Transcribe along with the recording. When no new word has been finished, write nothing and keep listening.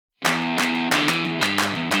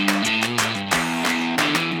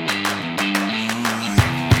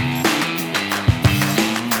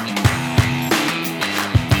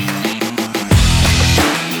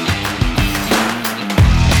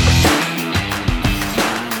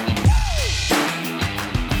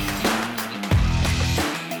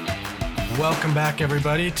Welcome back,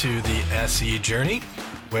 everybody, to the SE Journey,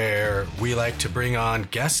 where we like to bring on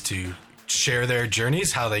guests to share their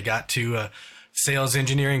journeys, how they got to sales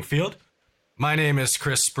engineering field. My name is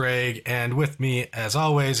Chris Sprague, and with me, as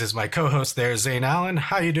always, is my co-host there, Zane Allen.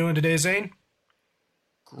 How you doing today, Zane?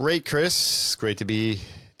 Great, Chris. Great to be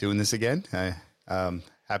doing this again. I'm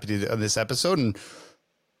happy to do this episode, and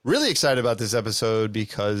really excited about this episode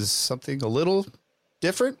because something a little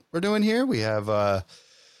different we're doing here. We have,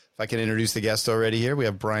 if I can introduce the guest already here, we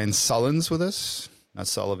have Bryan Sullins with us. Not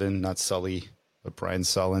Sullivan, not Sully, but Bryan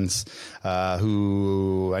Sullins,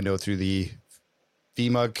 who I know through the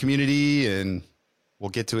VMUG community, and we'll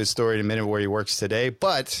get to his story in a minute where he works today.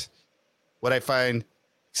 But what I find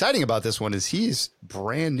exciting about this one is he's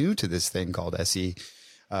brand new to this thing called SE.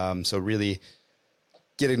 So really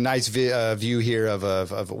get a nice view here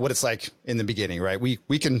of what it's like in the beginning, right? We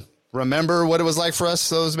can remember what it was like for us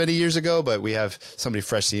those many years ago, but we have somebody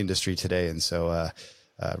fresh to the industry today. And so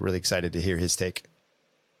really excited to hear his take.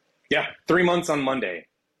 Yeah, 3 months on Monday.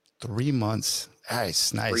 3 months.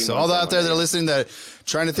 Nice. So all out there that are listening, that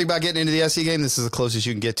trying to think about getting into the SE game, this is the closest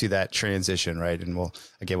you can get to that transition, right? And we'll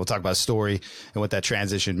talk about a story and what that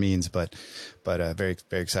transition means, but very,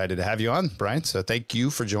 very excited to have you on, Bryan. So thank you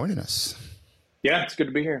for joining us. Yeah, it's good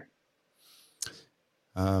to be here.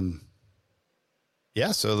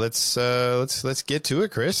 Yeah, so let's get to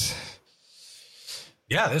it, Chris.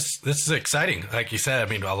 Yeah, this is exciting. Like you said, I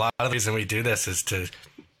mean, a lot of the reason we do this is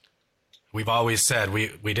we've always said we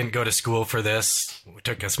didn't go to school for this. It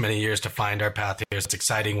took us many years to find our path here. It's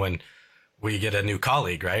exciting when we get a new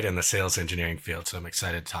colleague, right, in the sales engineering field. So I'm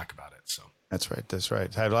excited to talk about it. So That's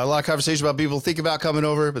right. I had a lot of conversation about people think about coming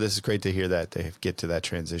over, but this is great to hear that they get to that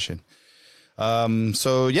transition.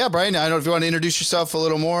 So yeah, Bryan, I don't know if you want to introduce yourself a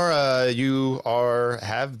little more. You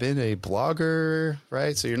have been a blogger,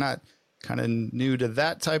 right? So you're not kind of new to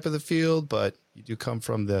that type of the field, but you do come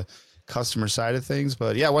from the customer side of things.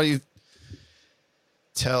 But yeah, why don't you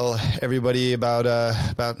tell everybody about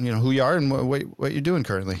who you are and what you're doing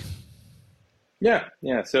currently? Yeah.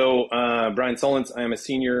 So Bryan Sullins, I am a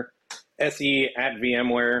senior SE at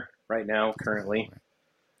VMware right now, currently.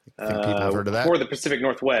 I think people have heard of that. For the Pacific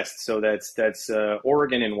Northwest, so that's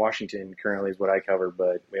Oregon and Washington currently is what I cover,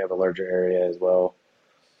 but we have a larger area as well.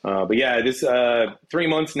 But yeah, this 3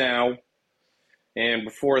 months now, and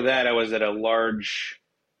before that, I was at a large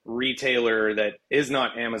retailer that is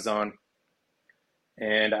not Amazon,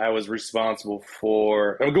 and I was responsible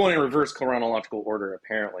for. I'm going in reverse chronological order,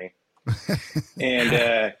 apparently.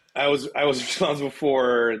 And I was responsible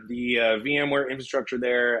for the VMware infrastructure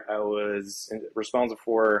there. I was responsible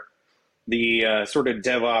for the sort of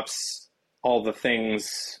DevOps, all the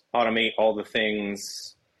things, automate all the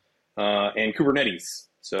things, and Kubernetes.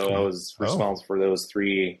 So I was responsible for those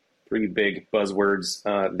three big buzzwords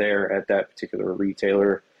there at that particular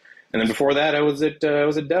retailer. And then before that, I was at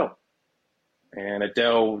Dell. And at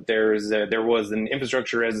Dell, there was an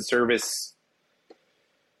infrastructure as a service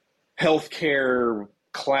healthcare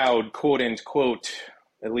cloud, quote unquote,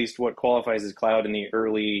 at least what qualifies as cloud in the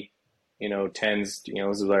early, tens. This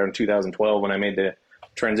was around 2012 when I made the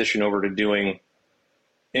transition over to doing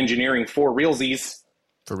engineering for realsies.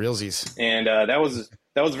 And that was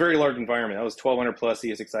a very large environment. That was 1,200 plus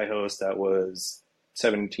ESXi hosts. That was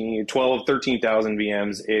 13,000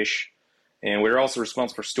 VMs ish. And we were also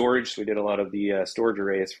responsible for storage. So we did a lot of the storage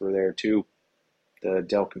arrays for there too. The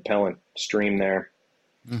Dell Compellent stream there.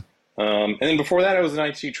 And then before that, I was an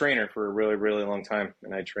IT trainer for a really, really long time.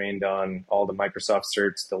 And I trained on all the Microsoft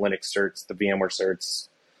certs, the Linux certs, the VMware certs.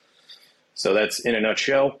 So that's, in a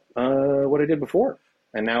nutshell, what I did before.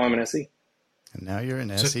 And now I'm an SE. And now you're an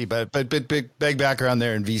SE, but big background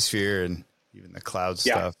there in vSphere and even the cloud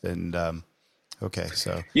stuff. And okay,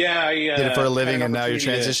 so yeah, I did it for a living, and now you're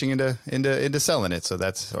transitioning into selling it. So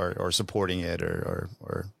that's or supporting it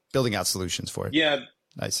or building out solutions for it. Yeah.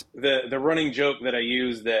 Nice. The running joke that I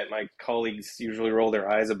use that my colleagues usually roll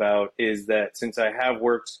their eyes about is that since I have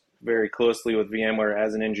worked very closely with VMware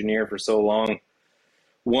as an engineer for so long,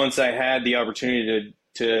 once I had the opportunity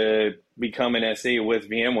to become an SE with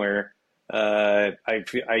VMware, I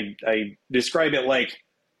describe it like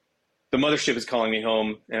the mothership is calling me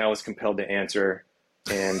home and I was compelled to answer,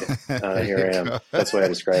 and here I am. That's why I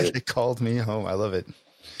describe it. They called me home. I love it.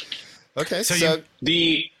 Okay,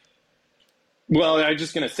 Well, I was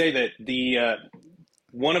just going to say that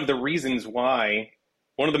one of the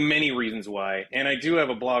many reasons why, and I do have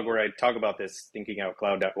a blog where I talk about this,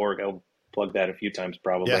 thinkingoutcloud.org. I'll plug that a few times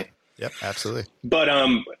probably. Yep, absolutely. But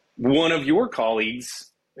one of your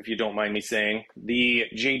colleagues if you don't mind me saying. The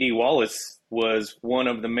JD Wallace was one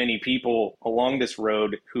of the many people along this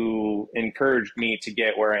road who encouraged me to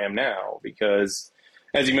get where I am now, because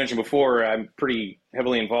as you mentioned before, I'm pretty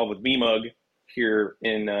heavily involved with VMUG here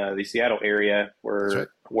in the Seattle area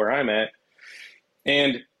where I'm at.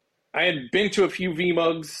 And I had been to a few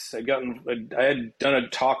VMUGs. I had done a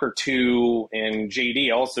talk or two, and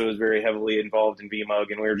JD also was very heavily involved in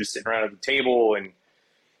VMUG, and we were just sitting around at the table, and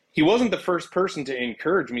he wasn't the first person to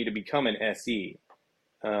encourage me to become an SE.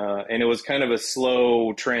 And it was kind of a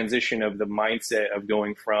slow transition of the mindset of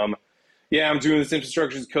going from, yeah, I'm doing this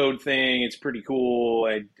infrastructure as code thing. It's pretty cool.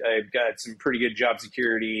 I've got some pretty good job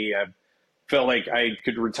security. I felt like I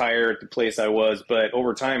could retire at the place I was. But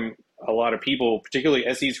over time, a lot of people, particularly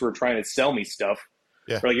SEs who were trying to sell me stuff,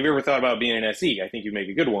 were like, have you ever thought about being an SE? I think you'd make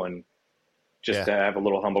a good one. Just to have a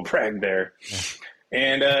little humble brag there. Yeah.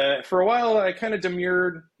 And for a while, I kind of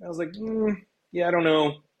demurred. I was like, yeah, I don't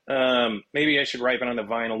know. Maybe I should ripen on the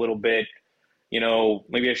vine a little bit.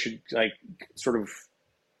 Maybe I should sort of,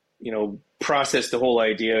 process the whole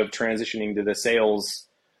idea of transitioning to the sales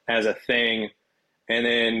as a thing. And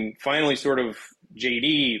then finally sort of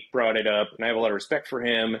JD brought it up, and I have a lot of respect for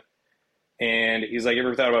him. And he's like,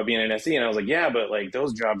 ever thought about being an SE? And I was like, yeah, but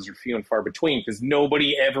those jobs are few and far between because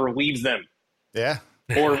nobody ever leaves them. Yeah.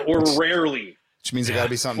 Or rarely. Which means there got to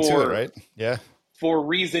be something to it, right? Yeah. For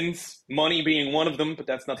reasons, money being one of them, but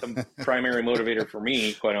that's not the primary motivator for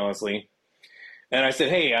me, quite honestly. And I said,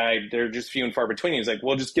 hey, they're just few and far between. He's like,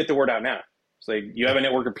 well, just get the word out now. It's like, you have a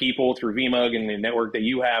network of people through VMUG and the network that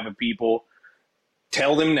you have of people.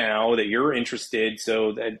 Tell them now that you're interested,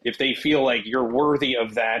 so that if they feel like you're worthy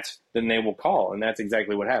of that, then they will call. And that's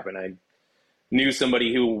exactly what happened. I knew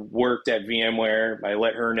somebody who worked at VMware. I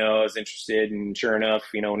let her know I was interested, and sure enough,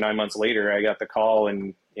 9 months later, I got the call,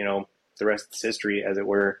 and the rest is history, as it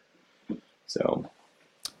were. So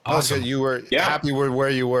awesome. You were happy with where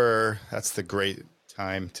you were. That's the great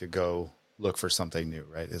time to go look for something new,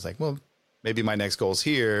 right? It's like, well, maybe my next goal is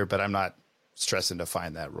here, but I'm not stressing to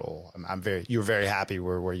find that role. You were very happy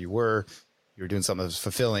where you were. You were doing something that was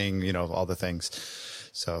fulfilling, all the things.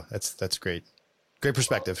 So that's great. Great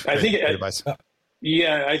perspective. I think advice.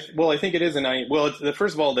 Yeah, I think it is.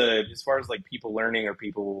 First of all, as far as people learning or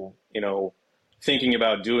people, thinking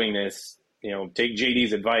about doing this, take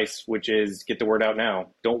JD's advice, which is get the word out now.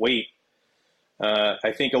 Don't wait.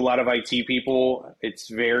 I think a lot of IT people, it's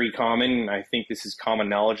very common. I think this is common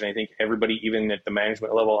knowledge. And I think everybody, even at the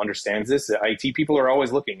management level, understands this. That IT people are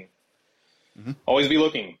always looking, always be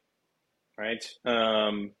looking. Right.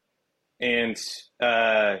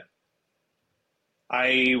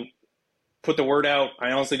 I put the word out.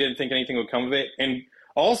 I honestly didn't think anything would come of it. And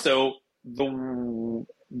also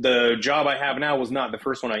the job I have now was not the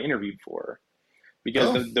first one I interviewed for,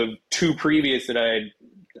 because the two previous that I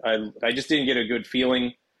just didn't get a good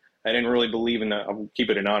feeling. I didn't really believe in I'll keep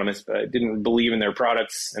it anonymous, but I didn't believe in their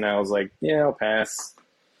products. And I was like, yeah, I'll pass.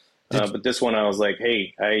 But this one, I was like,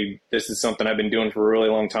 hey, this is something I've been doing for a really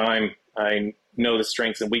long time. I know the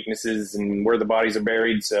strengths and weaknesses and where the bodies are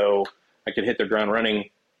buried, so I could hit the ground running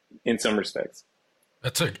in some respects.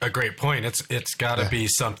 That's a great point. It's got to be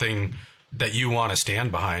something that you want to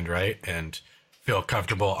stand behind, right? And feel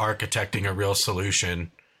comfortable architecting a real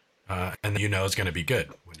solution, and is going to be good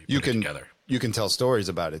when you put it together. You can tell stories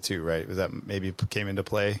about it too, right? Was that maybe came into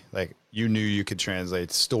play? Like you knew you could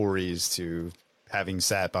translate stories to having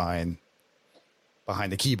sat behind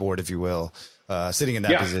the keyboard, if you will, sitting in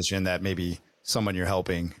that position that maybe someone you're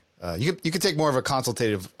helping. You could take more of a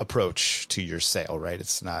consultative approach to your sale, right?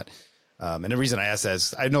 It's not. And the reason I ask that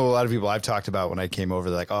is I know a lot of people I've talked about when I came over,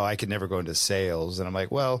 they're like, oh, I could never go into sales. And I'm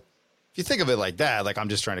like, well, if you think of it like that, like I'm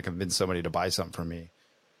just trying to convince somebody to buy something from me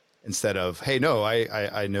instead of, hey, no,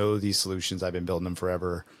 I know these solutions. I've been building them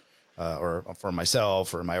forever, or for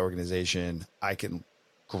myself or my organization. I can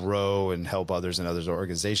grow and help others in others'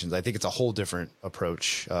 organizations. I think it's a whole different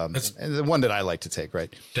approach. And the one that I like to take,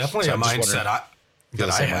 right? Definitely a mindset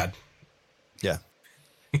that I had. Yeah.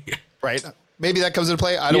 Right. Maybe that comes into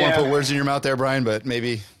play. I don't want to put words in your mouth there, Bryan, but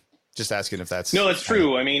maybe just asking if that's. No, it's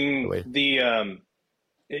true. I mean, the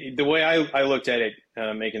way I looked at it,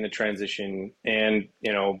 making the transition, and,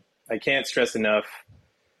 I can't stress enough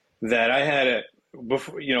that I had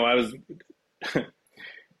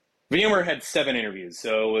VMware had 7 interviews.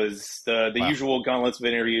 So it was the usual gauntlets of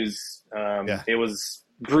interviews. It was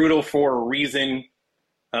brutal for a reason.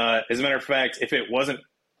 As a matter of fact, if it wasn't,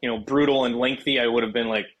 brutal and lengthy, I would have been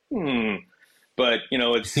like, But,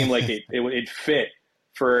 it seemed like it fit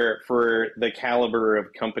for the caliber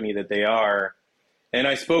of company that they are. And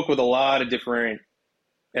I spoke with a lot of different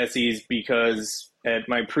SEs because at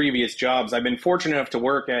my previous jobs, I've been fortunate enough to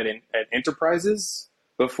work at enterprises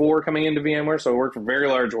before coming into VMware. So I worked for very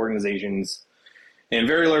large organizations, and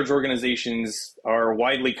very large organizations are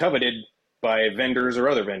widely coveted by vendors or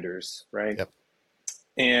other vendors, right? Yep.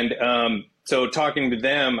 And so talking to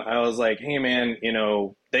them, I was like, hey, man,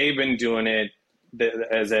 they've been doing it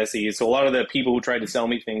as SEs. So a lot of the people who tried to sell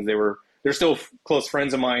me things, they're still close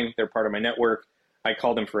friends of mine. They're part of my network. I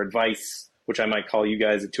called them for advice, which I might call you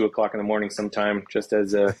guys at 2:00 in the morning sometime, just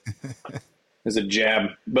as a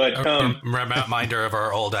jab. But reminder of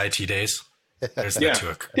our old IT days. There's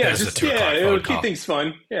the it would keep things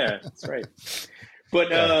fun. Yeah, that's right.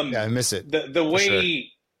 But I miss it. The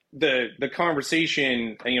way the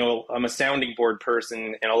conversation, I'm a sounding board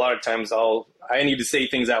person, and a lot of times I need to say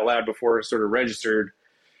things out loud before it's sort of registered.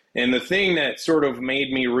 And the thing that sort of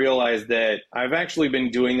made me realize that I've actually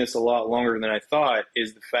been doing this a lot longer than I thought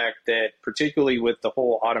is the fact that, particularly with the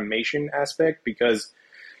whole automation aspect, because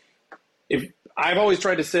if I've always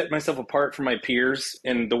tried to set myself apart from my peers,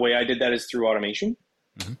 and the way I did that is through automation.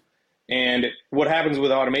 Mm-hmm. And what happens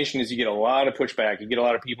with automation is you get a lot of pushback. You get a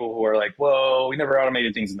lot of people who are like, whoa, we never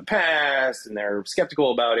automated things in the past, and they're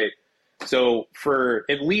skeptical about it. So for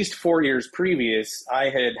at least 4 years previous,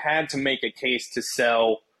 I had to make a case to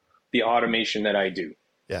sell the automation that I do.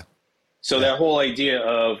 Yeah. So that whole idea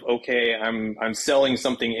of, okay, I'm selling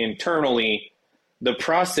something internally, the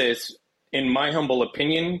process, in my humble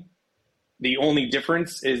opinion, the only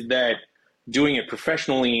difference is that doing it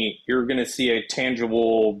professionally, you're going to see a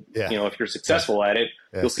tangible, if you're successful at it,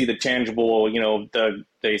 you'll see the tangible,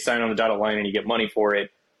 they sign on the dotted line and you get money for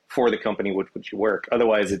it for the company with which you work.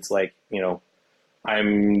 Otherwise, it's like,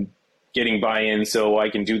 I'm getting buy-in so I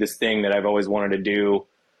can do this thing that I've always wanted to do.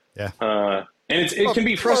 Yeah. And it can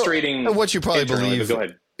be frustrating. And what you probably believe go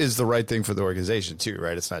ahead. is the right thing for the organization too,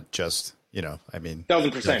 right? It's not just,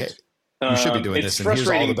 1,000%. Like, hey, you should be doing this, and here's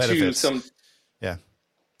all the benefits.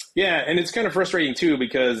 Yeah, and it's kind of frustrating too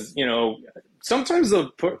because, sometimes the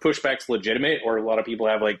pushback's legitimate, or a lot of people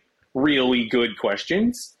have like really good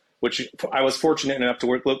questions, which I was fortunate enough to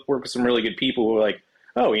work with some really good people who were like,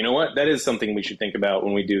 oh, you know what? That is something we should think about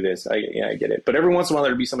when we do this. I get it. But every once in a while,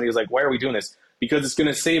 there'd be somebody who's like, why are we doing this? Because it's going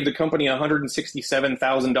to save the company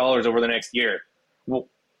 $167,000 over the next year. Well,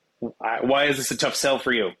 why is this a tough sell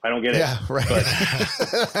for you? I don't get it. Yeah, right.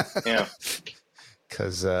 But, yeah.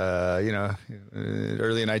 Because,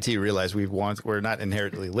 early in IT, realize we're not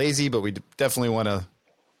inherently lazy, but we definitely want to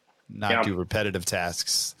not do repetitive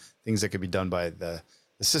tasks. Things that could be done by the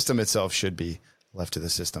system itself should be left to the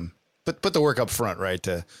system. But put the work up front, right,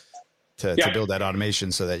 to build that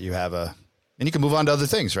automation so that you have and you can move on to other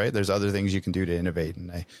things, right? There's other things you can do to innovate.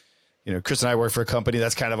 And Chris and I work for a company.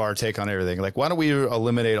 That's kind of our take on everything. Like, why don't we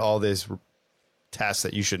eliminate all these tasks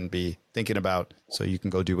that you shouldn't be thinking about so you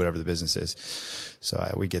can go do whatever the business is?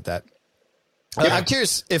 So we get that. I'm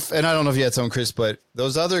curious and I don't know if you had some, Chris, but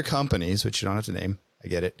those other companies, which you don't have to name, I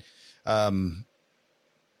get it.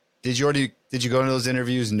 Did you go into those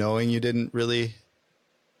interviews knowing you didn't really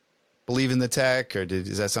believe in the tech, or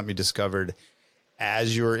is that something you discovered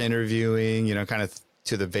as you were interviewing, kind of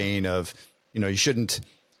to the vein of, you shouldn't,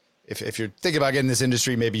 if you're thinking about getting in this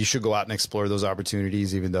industry, maybe you should go out and explore those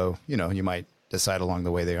opportunities, even though, you might decide along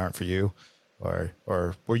the way they aren't for you, or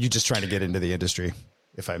were you just trying to get into the industry,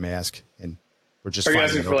 if I may ask? And we're just, are you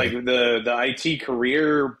asking for like the IT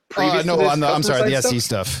career? No, I'm sorry. The SE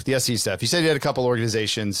stuff. The SE stuff. You said you had a couple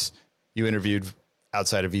organizations you interviewed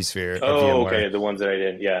outside of vSphere. Oh, okay. The ones that I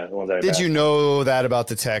did. Yeah. The ones that I did. You know that about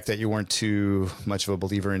the tech, that you weren't too much of a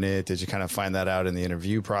believer in it? Did you kind of find that out in the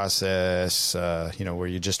interview process? Were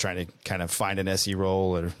you just trying to kind of find an SE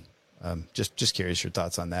role, or just curious your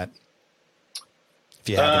thoughts on that? If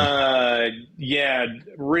you have yeah,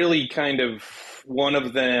 really kind of one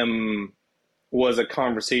of them was a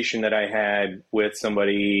conversation that I had with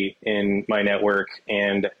somebody in my network,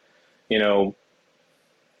 and,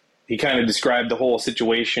 he kind of described the whole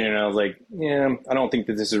situation, and I was like, yeah, I don't think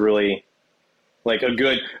that this is really like a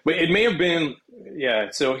good, but it may have been, yeah.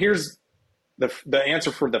 So here's the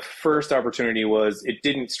answer for the first opportunity was, it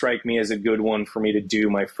didn't strike me as a good one for me to do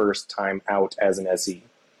my first time out as an SE.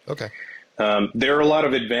 Okay. There are a lot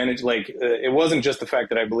of advantages. Like, it wasn't just the fact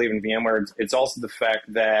that I believe in VMware. It's also the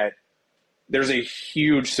fact that there's a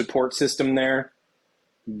huge support system there.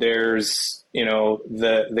 There's,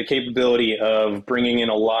 the capability of bringing in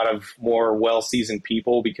a lot of more well-seasoned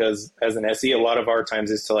people, because as an SE, a lot of our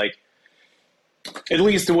times is to, like, at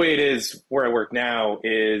least the way it is where I work now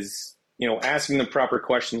is, asking the proper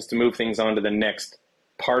questions to move things on to the next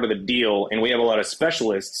part of the deal. And we have a lot of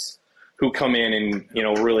specialists who come in and,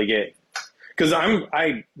 really get, because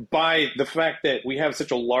I by the fact that we have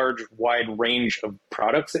such a large, wide range of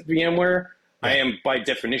products at VMware, yeah. I am by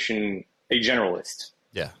definition a generalist.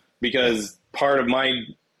 Yeah. Because part of my,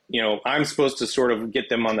 I'm supposed to sort of get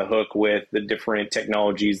them on the hook with the different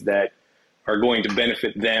technologies that are going to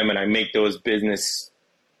benefit them, and I make those business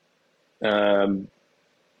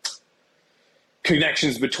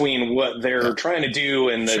connections between what they're trying to do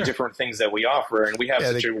and the different things that we offer. And we have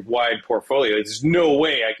such a wide portfolio. There's no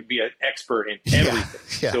way I could be an expert in everything.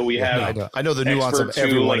 Yeah. So we have. I know the nuance of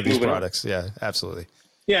every one of these products. Yeah, absolutely.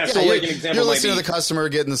 Yeah, so like an example, you're listening to the customer,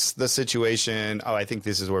 getting the situation. Oh, I think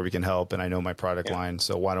this is where we can help, and I know my product line.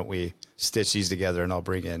 So why don't we stitch these together, and I'll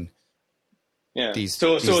bring in. Yeah. These,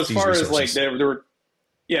 so these, as these far resources. as like there were.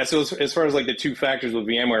 Yeah, so as far as like the two factors with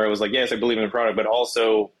VMware, I was like, yes, I believe in the product, but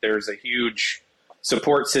also there's a huge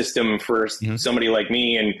support system for somebody like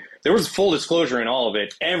me. And there was full disclosure in all of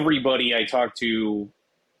it. Everybody I talked to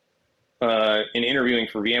in interviewing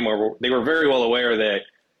for VMware, they were very well aware that,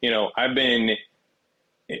 I've been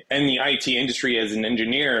in the IT industry as an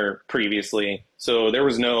engineer previously. So there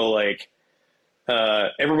was no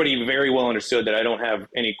everybody very well understood that I don't have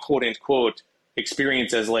any quote unquote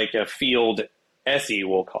experience as like a field SE,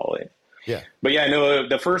 we'll call it. Yeah. But yeah, no,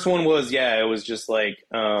 the first one was, it was just like,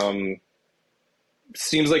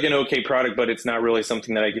 seems like an okay product, but it's not really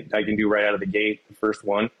something that I can do right out of the gate, the first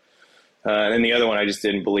one. And then the other one, I just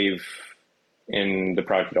didn't believe in the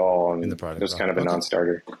product at all. And it was kind of a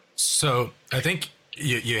non-starter. So I think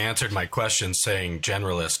you answered my question saying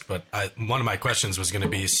generalist, but one of my questions was going to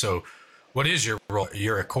be, so what is your role?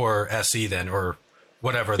 You're a core SE then, or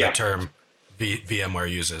whatever the term VMware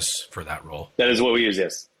uses for that role. That is what we use,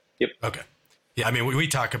 yes. Yep. Okay. Yeah, I mean, we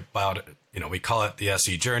talk about, we call it the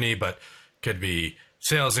SE journey, but could be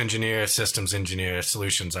sales engineer, systems engineer,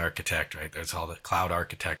 solutions architect, right? There's all the cloud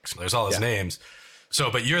architects. There's all those names. So,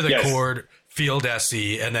 but you're the core field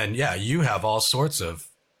SE, and then, you have all sorts of,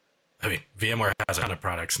 VMware has a ton of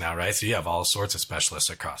products now, right? So you have all sorts of specialists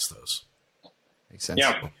across those. Makes sense.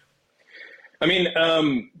 Yeah.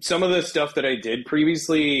 Some of the stuff that I did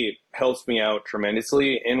previously helps me out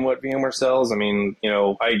tremendously in what VMware sells. I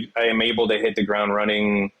am able to hit the ground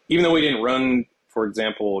running, even though we didn't run, for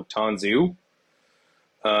example, Tanzu,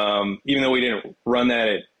 even though we didn't run that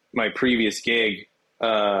at my previous gig,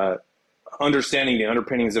 understanding the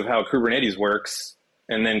underpinnings of how Kubernetes works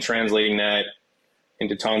and then translating that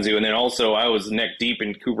into Tanzu. And then also I was neck deep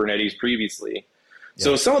in Kubernetes previously. Yeah.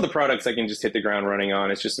 So some of the products I can just hit the ground running on.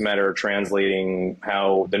 It's just a matter of translating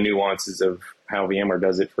how the nuances of how VMware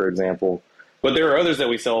does it, for example. But there are others that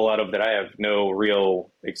we sell a lot of that I have no real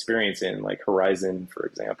experience in, like Horizon, for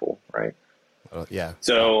example, right?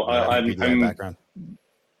 So I'm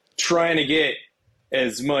trying to get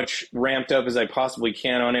as much ramped up as I possibly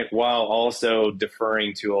can on it, while also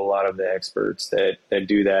deferring to a lot of the experts that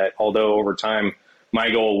do that. Although over time, my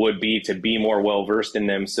goal would be to be more well-versed in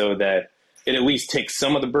them so that it at least takes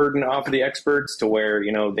some of the burden off of the experts to where,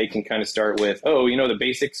 they can kind of start with, the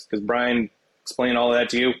basics, because Bryan explained all of that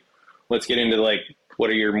to you. Let's get into what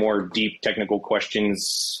are your more deep technical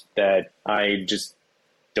questions that I just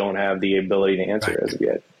don't have the ability to answer as of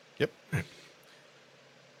yet. Yep.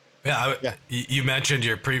 Yeah. You mentioned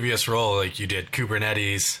your previous role, like you did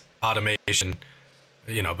Kubernetes, automation,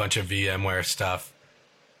 a bunch of VMware stuff.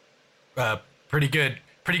 Pretty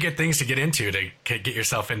good things to get into to get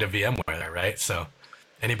yourself into VMware, right? So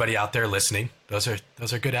anybody out there listening, those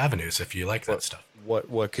are good avenues if you like that stuff.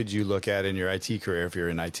 What could you look at in your IT career if you're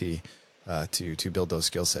in IT to build those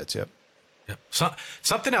skill sets? Yep. So,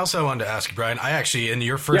 something else I wanted to ask you, Bryan. I actually, in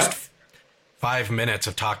your first 5 minutes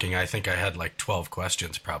of talking, I think I had 12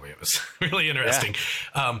 questions. Probably it was really interesting.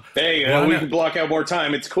 Yeah. We can block out more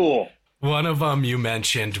time. It's cool. One of them you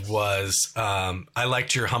mentioned was I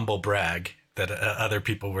liked your humble brag that other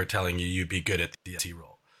people were telling you you'd be good at the SE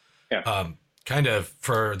role. Yeah. Kind of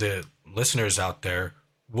for the listeners out there,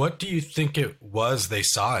 what do you think it was they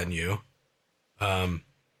saw in you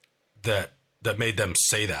that made them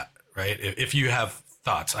say that, right? If you have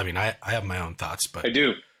thoughts. I have my own thoughts, but I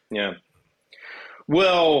do. Yeah.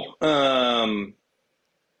 Well, I'm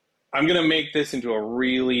going to make this into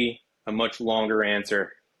a much longer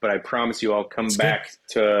answer, but I promise you I'll come back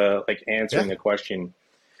to answering the question.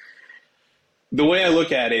 The way I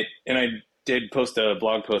look at it, and I did post a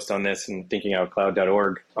blog post on this and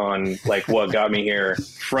thinkingoutcloud.org on what got me here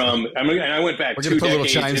from, and I went back 2 decades. We're going to put little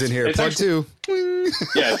chimes in here. Plug 2.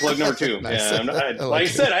 Yeah, plug number 2. Nice. Yeah, like I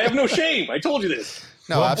said, I have no shame. I told you this.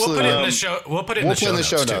 No, absolutely. We'll put it in the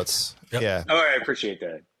show notes. Yep. Yeah. All right. I appreciate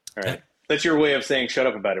that. All right. That's your way of saying shut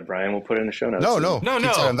up about it, Brian. We'll put it in the show notes. No. No.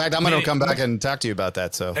 In fact, I'm going to come back and talk to you about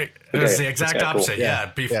that. So It was the exact Yeah, cool. opposite.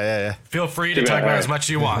 Yeah. Feel free to Yeah, talk about all as right. much as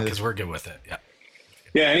you want because we're good with it. Yeah.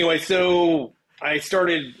 Yeah, anyway, so I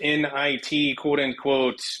started in IT, quote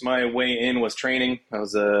unquote. My way in was training. I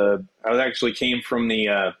was actually came from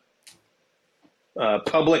the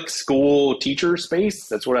public school teacher space.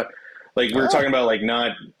 That's what we were talking about, like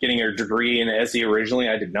not getting a degree in SE originally.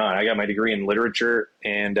 I did not. I got my degree in literature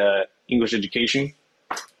and English education.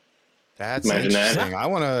 that's Imagine that. interesting. I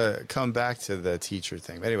want to come back to the teacher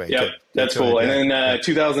thing. But anyway, Yep, that's cool. And then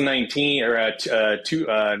 2019 or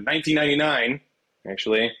 1999,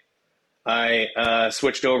 actually, I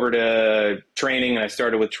switched over to training, and I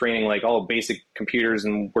started with training like all basic computers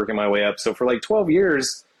and working my way up. So for like 12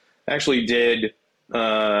 years, I actually did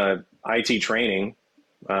IT training,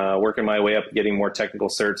 working my way up, getting more technical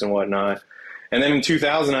certs and whatnot. And then in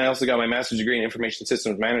 2000, I also got my master's degree in information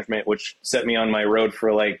systems management, which set me on my road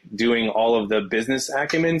for like doing all of the business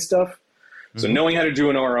acumen stuff. So knowing how to do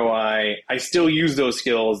an ROI, I still use those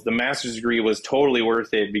skills. The master's degree was totally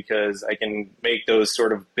worth it because I can make those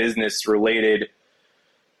sort of business related,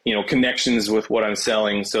 connections with what I'm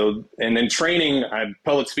selling. So, and then training, I'm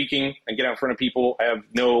public speaking. I get out in front of people. I have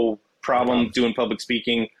no problem doing public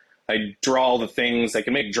speaking. I draw all the things. I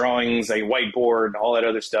can make drawings. I whiteboard, all that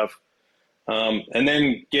other stuff. And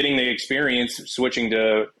then getting the experience, switching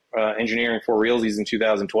to engineering for realsies in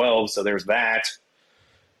 2012. So there's that.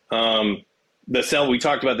 We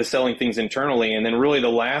talked about the selling things internally, and then really the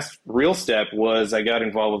last real step was I got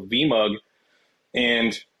involved with VMUG,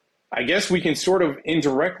 and I guess we can sort of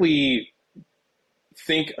indirectly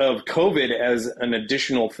think of COVID as an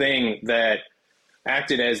additional thing that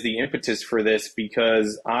acted as the impetus for this,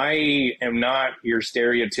 because I am not your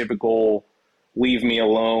stereotypical leave me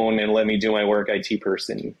alone and let me do my work IT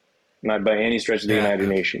person, not by any stretch of the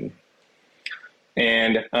imagination.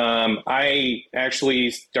 And I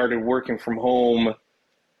actually started working from home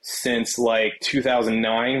since like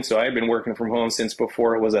 2009. So I've been working from home since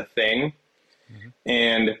before it was a thing.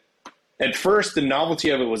 And at first, the novelty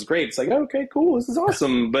of it was great. It's like, okay, cool, this is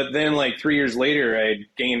awesome. But then like 3 years later, I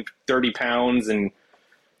gained 30 pounds and,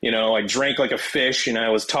 I drank like a fish and I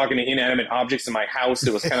was talking to inanimate objects in my house.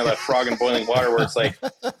 It was kind of that frog in boiling water where it's like,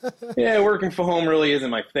 yeah, working from home really isn't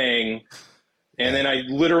my thing. And then I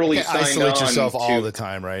literally signed isolate on yourself to, all the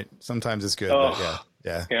time, right? Sometimes it's good. But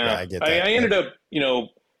yeah, I get that. I ended up,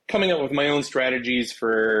 coming up with my own strategies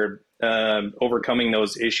for overcoming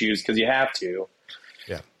those issues because you have to.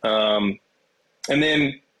 Yeah. And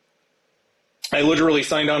then I literally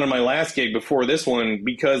signed on to my last gig before this one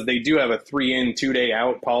because they do have a 3 in, 2 day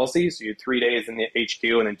out policy. So you have 3 days in the HQ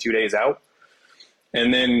and then 2 days out.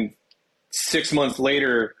 And then 6 months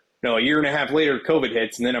later, a year and a half later, COVID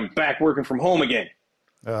hits, and then I'm back working from home again.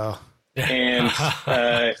 Oh. And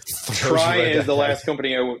Try is the last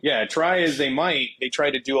company. Try as they might, they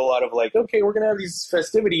tried to do a lot of like, okay, we're going to have these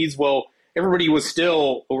festivities. Well, everybody was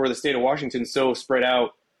still over the state of Washington so spread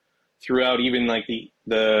out throughout even like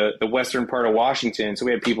the western part of Washington. So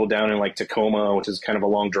we had people down in like Tacoma, which is kind of a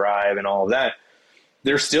long drive and all of that.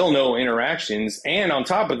 There's still no interactions. And on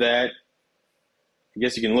top of that, I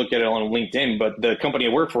guess you can look at it on LinkedIn, but the company I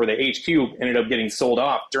work for, the HQ, ended up getting sold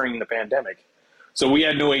off during the pandemic. So we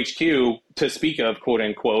had no HQ to speak of, quote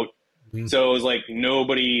unquote. So it was like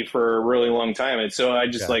nobody for a really long time. And so I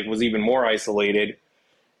just was even more isolated.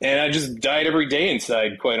 And I just died every day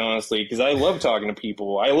inside, quite honestly, because I love talking to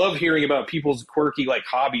people. I love hearing about people's quirky like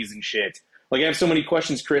hobbies and shit. Like I have so many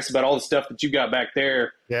questions, Chris, about all the stuff that you got back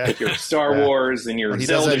there with your Star Wars and your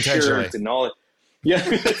Zelda shirt and all it. Yeah,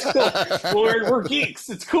 it's cool. Well, we're geeks.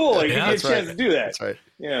 It's cool. Like, you get a chance to do that. That's right.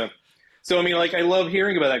 Yeah. So, I mean, like, I love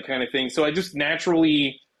hearing about that kind of thing. So I just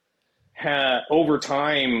naturally over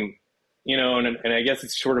time, and I guess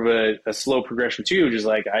it's sort of a slow progression too. Just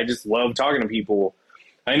like, I just love talking to people.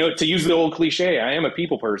 I know, to use the old cliche, I am a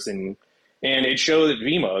people person, and it showed at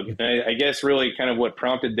VMUG. And I guess really kind of what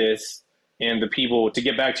prompted this and the people, to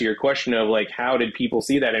get back to your question of like, how did people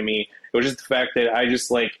see that in me? It was just the fact that I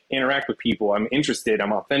just like interact with people. I'm interested.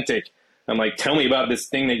 I'm authentic. I'm like, tell me about this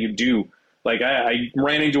thing that you do. Like I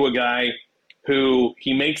ran into a guy who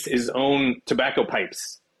he makes his own tobacco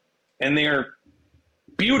pipes, and they're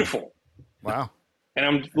beautiful. Wow. And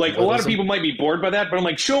I'm like, a lot of people might be bored by that, but I'm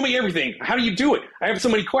like, show me everything. How do you do it? I have so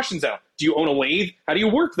many questions out. Do you own a lathe? How do you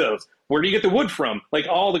work those? Where do you get the wood from? Like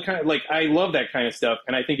all the kind of, like, I love that kind of stuff.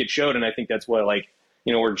 And I think it showed. And I think that's what, like,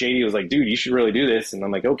 where JD was like, dude, you should really do this. And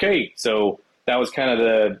I'm like, okay. So that was kind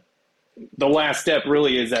of the last step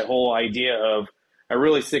really, is that whole idea of, I'm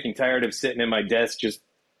really sick and tired of sitting at my desk just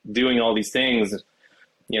doing all these things.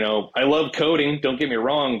 I love coding, don't get me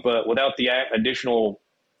wrong, but without the additional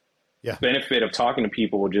benefit of talking to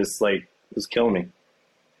people, just like, it was killing me.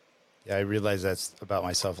 Yeah, I realized that's about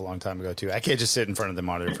myself a long time ago too. I can't just sit in front of the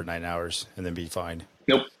monitor for 9 hours and then be fine.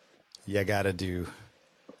 Nope. You got to do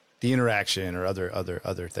the interaction or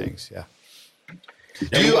other things. Yeah.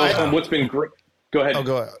 What's been great? Go ahead. I was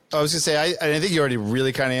going to say, I think you already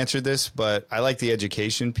really kind of answered this, but I like the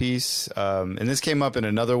education piece. And this came up in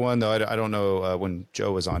another one, though. I don't know when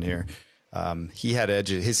Joe was on here. He had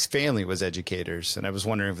his family was educators, and I was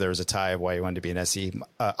wondering if there was a tie of why he wanted to be an SE.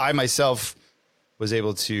 I myself was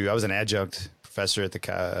able to. I was an adjunct professor at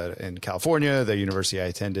in California, the university I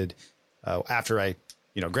attended. After I,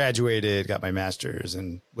 graduated, got my master's,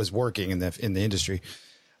 and was working in the industry.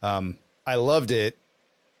 I loved it.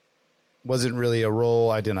 Wasn't really a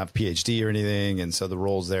role. I didn't have a PhD or anything, and so the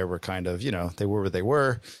roles there were kind of, they were what they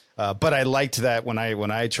were. But I liked that when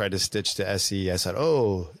I tried to stitch to SE, I said,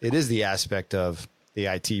 "Oh, it is the aspect of the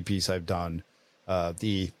IT piece I've done."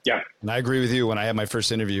 And I agree with you. When I had my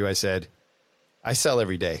first interview, I said, "I sell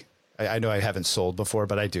every day. I know I haven't sold before,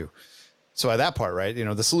 but I do." So at that part, right,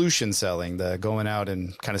 the solution selling, the going out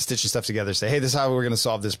and kind of stitching stuff together, say, "Hey, this is how we're going to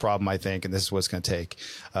solve this problem, I think, and this is what it's going to take."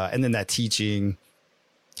 And then that teaching.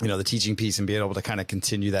 The teaching piece and being able to kind of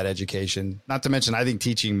continue that education. Not to mention, I think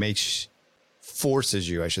teaching forces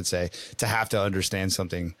you, I should say, to have to understand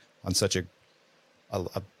something on such a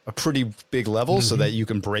pretty big level so that you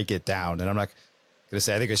can break it down. And I'm not going to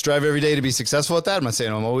say I think I strive every day to be successful at that. I'm not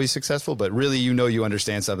saying I'm always successful, but really, you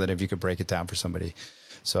understand something if you could break it down for somebody.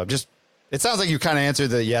 So it sounds like you kind of answered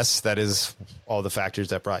the yes, that is all the factors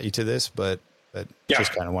that brought you to this, but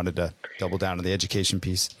just kind of wanted to double down on the education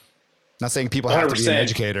piece. Not saying people have 100%. To be an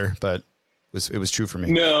educator, but it was true for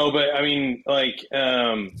me. No, but I mean,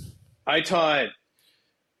 I taught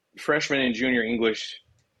freshman and junior English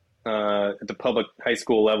at the public high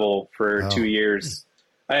school level for 2 years.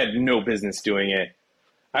 I had no business doing it.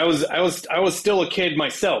 I was still a kid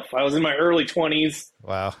myself. I was in my early 20s.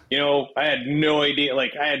 Wow. I had no idea.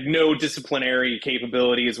 I had no disciplinary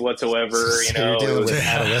capabilities whatsoever. So you're dealing with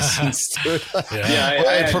adolescents.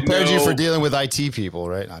 I prepared you for dealing with IT people,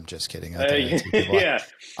 right? I'm just kidding. IT people. Yeah.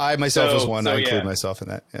 I myself was one. I include myself in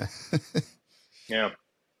that. Yeah. Yeah.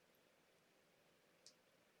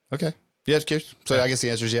 Okay. Yeah, so I guess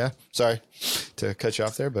the answer is yeah. Sorry to cut you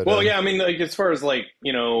off there, but I mean, as far as the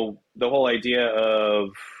whole idea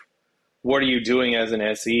of what are you doing as an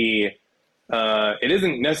SE, it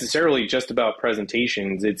isn't necessarily just about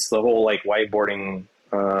presentations. It's the whole whiteboarding.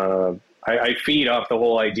 I feed off the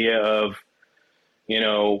whole idea of,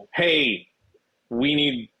 hey, we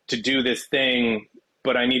need to do this thing,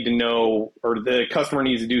 but I need to know, or the customer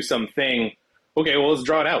needs to do something. Okay, well, let's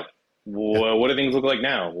draw it out. Well, what do things look like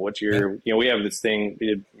now? What's your, we have this thing,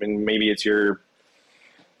 and maybe it's in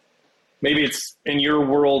your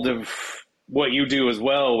world of what you do as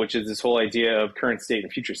well, which is this whole idea of current state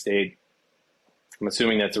and future state. I'm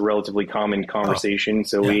assuming that's a relatively common conversation,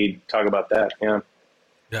 so we talk about that. Yeah.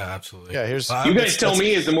 Yeah, absolutely. Yeah, here's you guys tell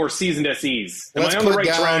me as the more seasoned SEs. Am I on the right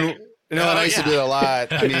track? I used to do it a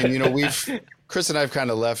lot. I mean, Chris and I have kind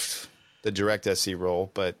of left the direct SE role,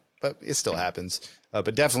 but it still happens.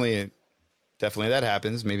 But definitely that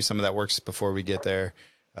happens. Maybe some of that works before we get there.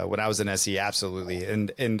 When I was an SE, absolutely.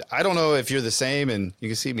 And I don't know if you're the same, and you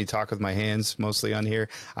can see me talk with my hands mostly on here.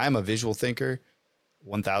 I'm a visual thinker,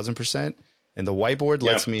 1000%. And the whiteboard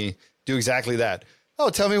lets me do exactly that. Oh,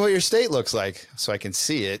 tell me what your state looks like so I can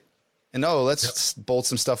see it. And let's bolt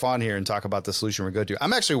some stuff on here and talk about the solution we're going to do.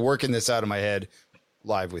 I'm actually working this out in my head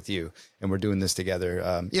live with you, and we're doing this together.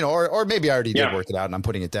 Or maybe I already did work it out and I'm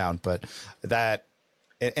putting it down, but that,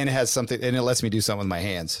 and it has something, and it lets me do something with my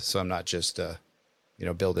hands. So I'm not just,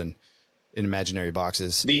 building in imaginary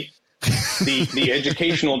boxes. The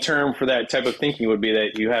educational term for that type of thinking would be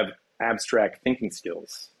that you have abstract thinking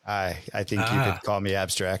skills. I think you could call me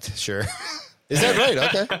abstract. Sure. Is that right?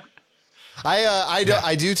 Okay.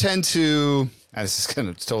 I do tend to, this is kind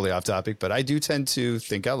of totally off topic, but I do tend to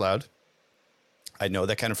think out loud. I know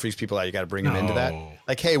that kind of freaks people out. You got to bring them into that.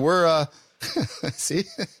 Like, hey, we're, see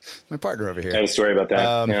my partner over here. I have a story about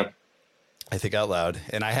that. I think out loud.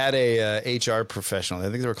 And I had a HR professional. I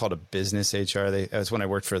think they were called a business HR. That's when I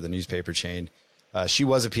worked for the newspaper chain. She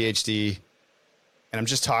was a PhD, and I'm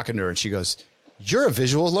just talking to her, and she goes, "You're a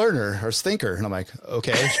visual learner or thinker." And I'm like,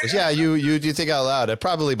 okay. She goes, "Yeah, you do think out loud. It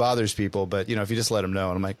probably bothers people, but if you just let them know."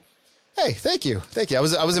 And I'm like, "Hey, thank you. I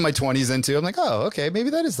was in my 20s then too." I'm like, "Oh, okay, maybe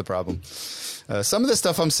that is the problem." Some of the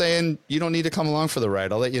stuff I'm saying, you don't need to come along for the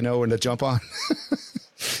ride. I'll let you know when to jump on.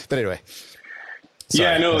 But anyway.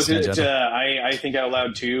 Sorry, I think out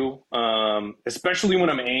loud too, especially when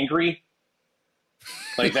I'm angry.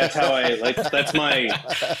 Like that's how I like. That's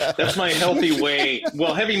my healthy way.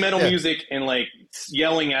 Well, heavy metal music and like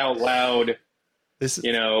yelling out loud, is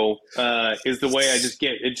the way I just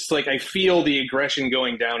get. It's just like I feel the aggression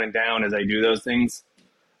going down and down as I do those things.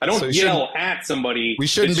 I don't yell at somebody. We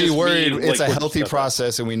shouldn't be worried. It's like, a healthy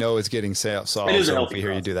process, and we know it's getting solved. It is a healthy process. We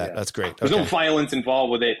hear you do that. Yeah. That's great. There's no violence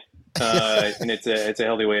involved with it, and it's a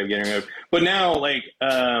healthy way of getting rid of it. But now, like,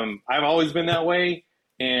 I've always been that way,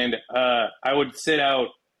 and I would sit out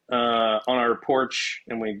on our porch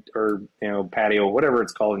or patio, whatever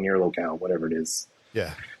it's called in your locale, whatever it is.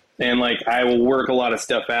 Yeah. And like I will work a lot of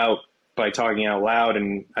stuff out by talking out loud.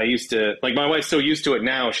 And I used to, like, my wife's so used to it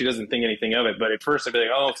now, she doesn't think anything of it. But at first I'd be like,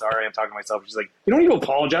 oh, sorry, I'm talking to myself. She's like, you don't need to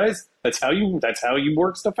apologize. That's how you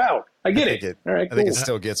work stuff out. I get it. All right, cool. I think it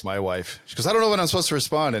still gets my wife. She goes, I don't know when I'm supposed to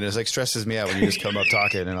respond. And it's like stresses me out when you just come up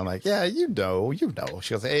talking. And I'm like, yeah, you know.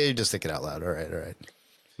 She goes, hey, you're just thinking out loud. All right.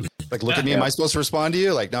 Like, look at me. Am I supposed to respond to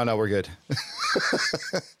you? Like, no, we're good.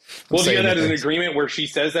 Well, do you have that as an agreement where she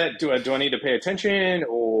says that? Do I need to pay attention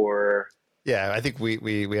or? Yeah, I think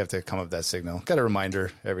we have to come up with that signal. Got a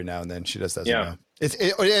reminder every now and then. She just doesn't know.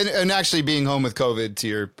 And actually being home with COVID, to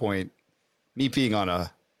your point, me being on a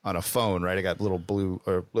phone, right? I got little blue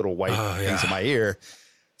or little white things in my ear.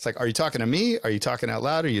 It's like, are you talking to me? Are you talking out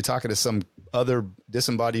loud? Are you talking to some other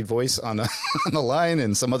disembodied voice on the line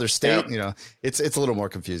in some other state? Yeah. It's a little more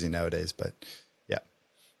confusing nowadays, but yeah.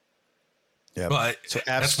 Well, so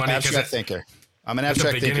that's funny abstract thinker. I'm an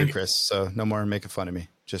abstract thinker, Chris. So no more making fun of me.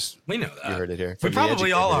 Just we know that. You heard it here. We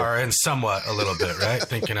probably all are, and somewhat a little bit, right?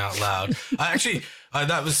 Thinking out loud.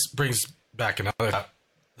 Brings back another thought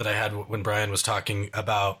that I had when Bryan was talking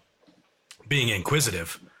about being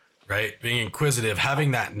inquisitive, right? Being inquisitive,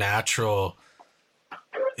 having that natural,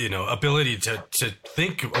 ability to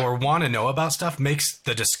think or want to know about stuff makes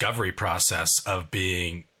the discovery process of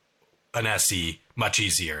being an SE much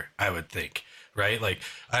easier, I would think, right? Like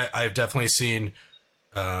I've definitely seen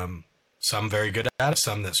some very good at it,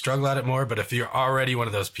 some that struggle at it more. But if you're already one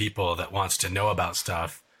of those people that wants to know about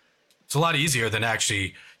stuff, it's a lot easier than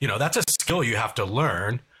actually, that's a skill you have to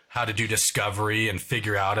learn how to do discovery and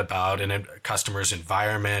figure out about in a customer's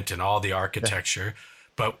environment and all the architecture.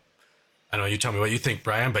 But I don't know, you tell me what you think,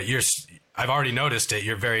 Bryan, but I've already noticed it.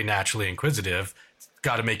 You're very naturally inquisitive. It's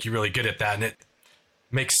got to make you really good at that. And it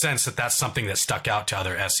makes sense that that's something that stuck out to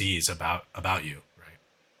other SEs about you, right?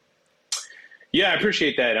 Yeah, I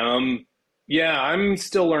appreciate that. Yeah, I'm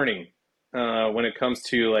still learning when it comes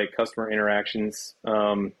to like customer interactions.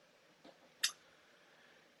 I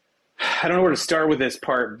don't know where to start with this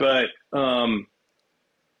part, but I'm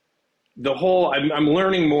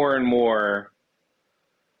learning more and more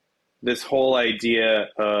this whole idea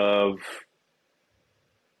of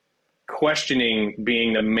questioning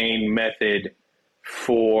being the main method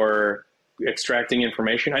for extracting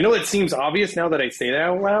information. I know it seems obvious now that I say that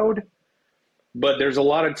out loud, but there's a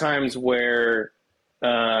lot of times where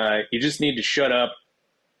you just need to shut up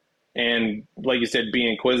and, like you said, be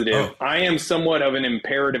inquisitive. I am somewhat of an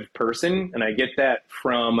imperative person, and I get that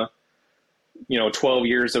from 12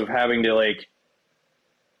 years of having to like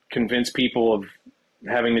convince people of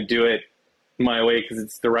having to do it my way because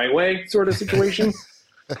it's the right way sort of situation.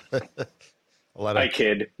 I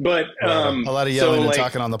kid, but a lot of yelling and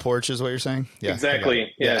talking on the porch is what you're saying. Yeah,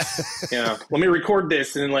 exactly. Yes. Yeah. Let me record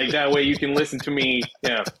this, and like that way you can listen to me.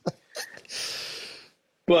 Yeah.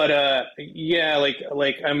 But yeah,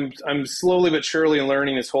 like I'm slowly but surely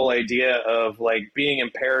learning this whole idea of like being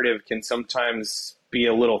imperative can sometimes be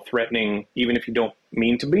a little threatening, even if you don't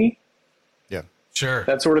mean to be. Yeah, sure.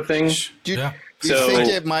 That sort of thing. Do you think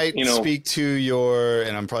it might speak to your,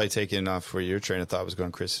 and I'm probably taking off where your train of thought was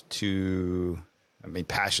going, Chris,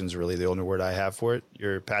 passion's really the only word I have for it.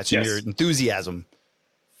 Your passion, your enthusiasm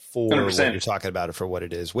for 100%. What you're talking about it for what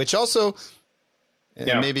it is, which also,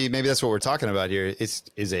 maybe that's what we're talking about here.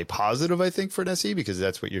 Is a positive, I think, for an SE because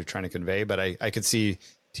that's what you're trying to convey. But I could see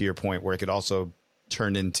to your point where it could also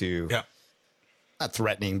turn into not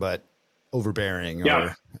threatening, but overbearing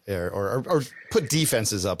or put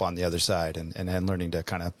defenses up on the other side and learning to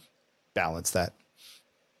kind of balance that.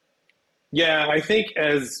 Yeah, I think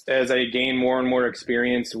as I gain more and more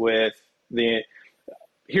experience with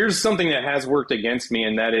here's something that has worked against me,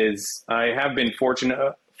 and that is I have been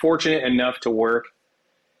fortunate enough to work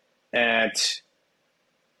at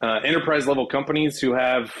enterprise level companies who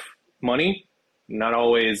have money, not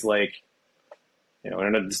always like,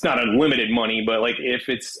 and it's not unlimited money, but like if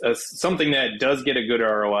it's something that does get a good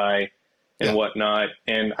ROI and whatnot.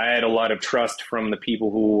 And I had a lot of trust from the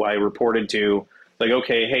people who I reported to, like,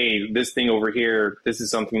 okay, hey, this thing over here, this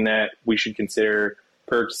is something that we should consider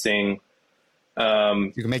purchasing.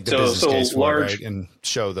 You can make the business case for it, right? And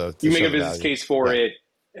show you make show a business value. case for it.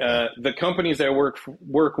 The companies I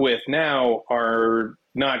work with now are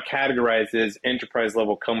not categorized as enterprise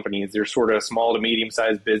level companies. They're sort of small to medium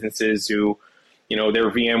sized businesses who,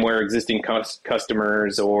 they're VMware existing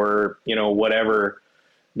customers or, whatever.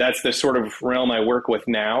 That's the sort of realm I work with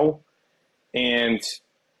now. And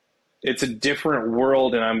it's a different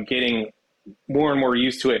world, and I'm getting more and more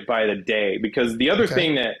used to it by the day. Because the other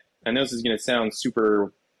thing that, I know this is going to sound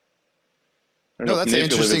super... No, that's an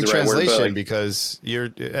interesting translation because I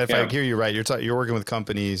hear you right, you're working with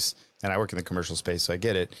companies, and I work in the commercial space, so I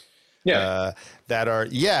get it. Yeah. That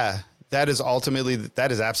is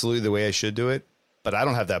absolutely the way I should do it, but I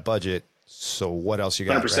don't have that budget. So what else you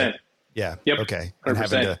got? 100%. Right? Yeah. Yep. Okay. 100%. And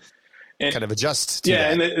having to kind of adjust to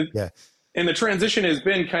that. And the transition has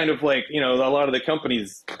been kind of like, a lot of the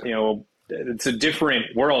companies, it's a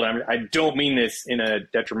different world. I don't mean this in a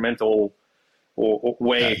detrimental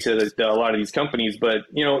way to a lot of these companies, but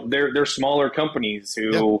they're smaller companies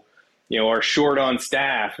who are short on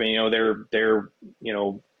staff, and they're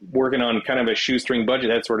working on kind of a shoestring budget,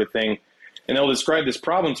 that sort of thing, and they'll describe this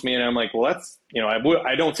problem to me, and I'm like, well, that's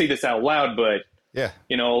I don't say this out loud, but a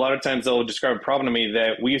lot of times they'll describe a problem to me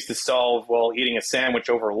that we used to solve while eating a sandwich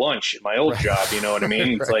over lunch at my old job. You know what I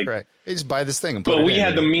mean? It's right. Hey, just buy this thing. And but we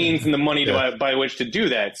had the means and the money by which to do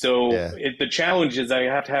that. So the challenge is I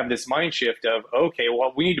have to have this mind shift of, okay,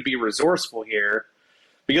 well, we need to be resourceful here,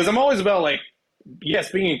 because I'm always about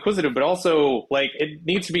yes, being inquisitive, but also it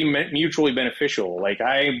needs to be mutually beneficial.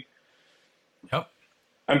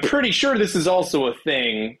 I'm pretty sure this is also a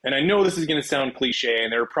thing, and I know this is going to sound cliche,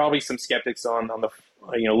 and there are probably some skeptics on the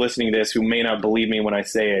listening to this who may not believe me when I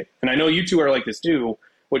say it. And I know you two are like this too,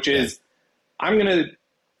 which is I'm going to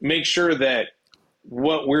make sure that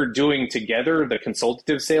what we're doing together, the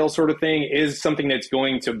consultative sales sort of thing, is something that's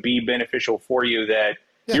going to be beneficial for you, that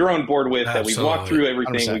you're on board with, that we've walked through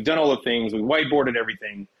everything, 100%. We've done all the things, we whiteboarded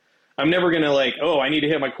everything. I'm never going to I need to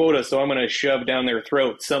hit my quota, so I'm going to shove down their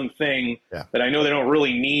throat something that I know they don't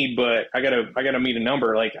really need, but I gotta meet a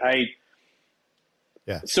number.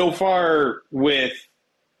 So far with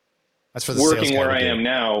working where I am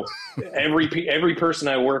now, every person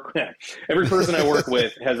I work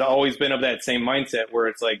with has always been of that same mindset where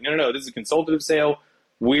it's like, no, this is a consultative sale.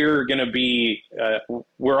 We're going to be,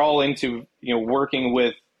 we're all into, working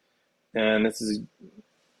with, and this is,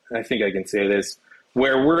 I think I can say this,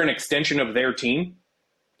 where we're an extension of their team.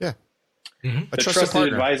 Yeah. Mm-hmm. The trusted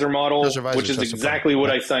advisor model, which is exactly what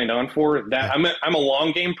I signed on for. That I'm a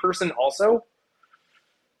long game person also.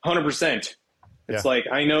 100%. It's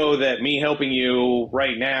I know that me helping you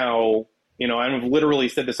right now, I've literally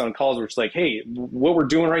said this on calls where it's like, hey, what we're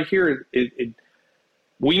doing right here,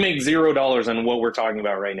 we make $0 on what we're talking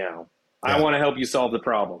about right now. I want to help you solve the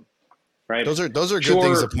problem. Right. Those are good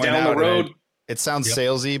things to point out. Down the road, it sounds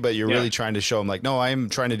salesy, but you're really trying to show them no, I'm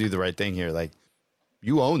trying to do the right thing here.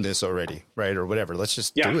 You own this already, right? Or whatever. Let's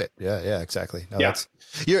just do it. Yeah, exactly. No,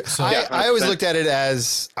 I always looked at it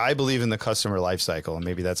as, I believe in the customer life cycle, and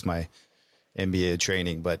maybe that's my MBA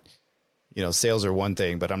training, but sales are one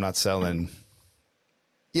thing, but I'm not selling,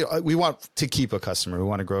 we want to keep a customer. We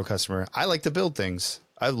want to grow a customer. I like to build things.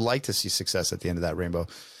 I like to see success at the end of that rainbow.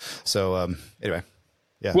 So anyway,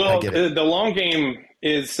 well, I get it. The long game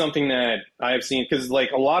is something that I've seen, because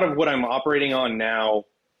a lot of what I'm operating on now,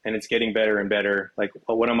 and it's getting better and better,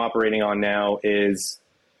 what I'm operating on now is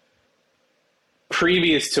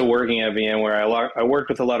previous to working at VMware. I worked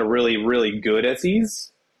with a lot of really, really good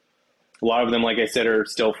SEs. A lot of them, like I said, are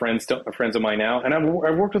still friends of mine now. And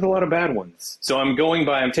I've worked with a lot of bad ones. So I'm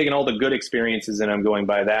taking all the good experiences and I'm going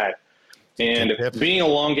by that. And being a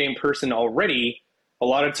long game person already, a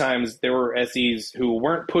lot of times there were SEs who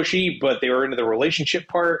weren't pushy, but they were into the relationship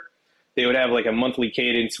part. They would have a monthly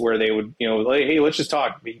cadence where they would, hey, let's just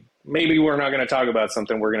talk. Maybe we're not going to talk about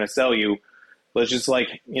something we're going to sell you. Let's just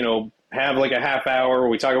have a half hour where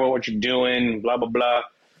we talk about what you're doing, blah, blah, blah.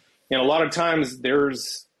 And a lot of times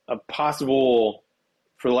there's a possible,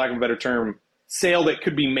 for lack of a better term, sale that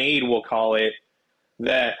could be made, we'll call it,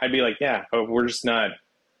 that I'd be we're just not,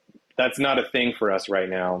 that's not a thing for us right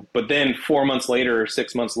now. But then 4 months later or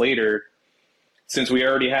 6 months later, since we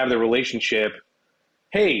already have the relationship,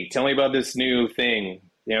 hey, tell me about this new thing.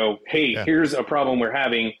 Here's a problem we're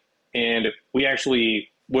having, and we actually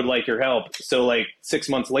would like your help. So 6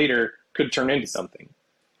 months later could turn into something.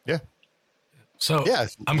 Yeah. So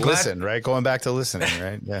I'm glad, right? Going back to listening,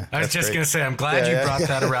 right? Yeah. I was just going to say, I'm glad you brought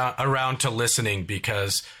that around to listening,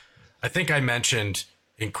 because I think I mentioned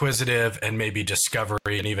inquisitive and maybe discovery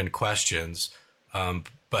and even questions.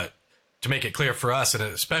 But to make it clear for us, and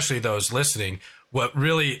especially those listening, what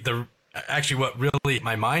really actually what really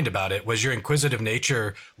my mind about it was your inquisitive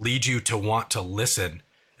nature leads you to want to listen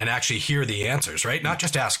and actually hear the answers, right? Not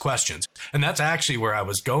just ask questions. And that's actually where I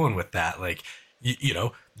was going with that. Like, you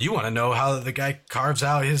know, you want to know how the guy carves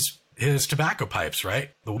out his tobacco pipes, right?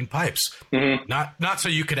 The wooden pipes. Mm-hmm. Not so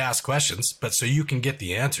you could ask questions, but so you can get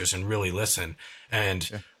the answers and really listen.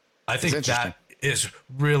 And I think that is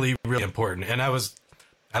really, really important. And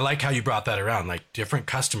I like how you brought that around. Like, different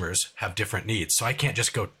customers have different needs. So I can't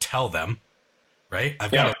just go tell them, right? I've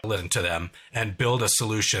got to listen to them and build a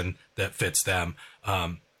solution that fits them.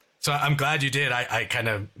 So I'm glad you did. I kind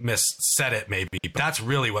of missaid it maybe, but that's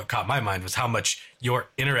really what caught my mind was how much you're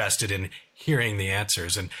interested in hearing the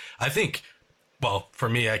answers. And I think, well, for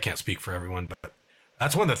me, I can't speak for everyone, but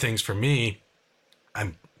that's one of the things for me.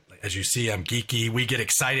 As you see, I'm geeky. We get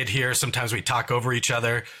excited here. Sometimes we talk over each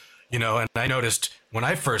other, you know, and I noticed when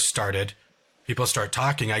I first started, people start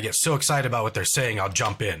talking. I get so excited about what they're saying. I'll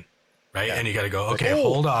jump in. Right. Yeah. And you got to go, okay,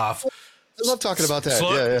 hold off. I love talking about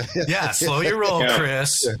that. Yeah. Slow your roll,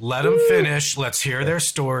 Chris. Yeah. Let them finish. Let's hear their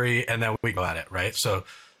story. And then we go at it. Right. So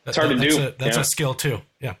it's hard to do. That's a skill too.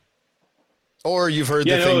 Yeah. Or you've heard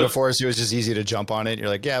the thing before, so it was just easy to jump on it. You're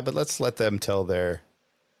like, yeah, but let's let them tell they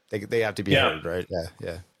have to be heard, right?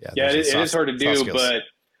 Yeah. It is hard to do,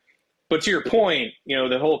 but to your point, you know,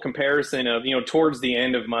 the whole comparison of, you know, towards the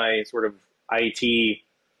end of my sort of IT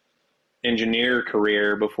engineer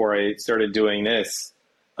career before I started doing this,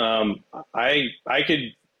 I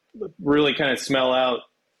could really kind of smell out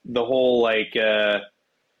the whole like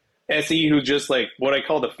SE who just like what I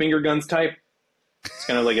call the finger guns type. It's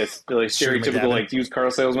kind of like a stereotypical like used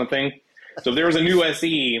car salesman thing. So if there was a new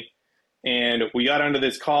SE and we got onto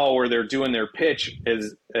this call where they're doing their pitch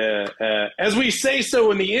as we say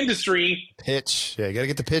so in the industry. Pitch. Yeah, you got to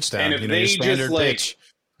get the pitch down. And if they just like, pitch.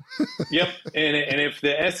 Yep. And if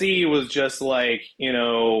the SE was just like, you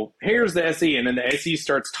know, here's the SE, and then the SE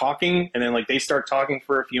starts talking, and then like they start talking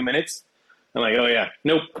for a few minutes, I'm like, oh yeah,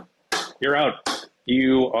 nope, you're out.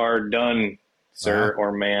 You are done, sir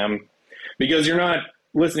or ma'am, because you're not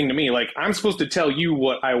listening to me. Like, I'm supposed to tell you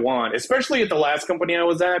what I want, especially at the last company I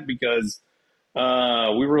was at, because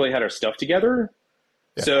we really had our stuff together.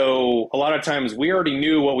 Yeah. So a lot of times we already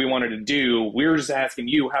knew what we wanted to do. We were just asking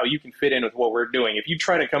you how you can fit in with what we're doing. If you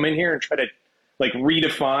try to come in here and try to like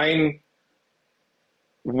redefine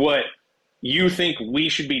what you think we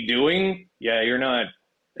should be doing, you're not.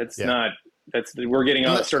 We're getting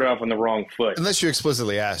started off on the wrong foot. Unless you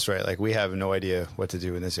explicitly asked, right? Like, we have no idea what to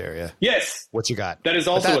do in this area. Yes. What you got? That is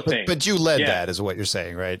also a thing. But you led that, is what you're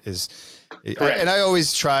saying, right? And I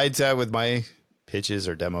always tried that with my pitches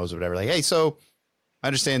or demos or whatever. Like, hey, so I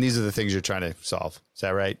understand these are the things you're trying to solve. Is that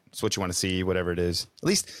right? It's what you want to see, whatever it is. At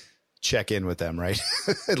least check in with them, right?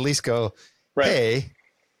 At least go, hey,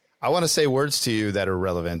 I want to say words to you that are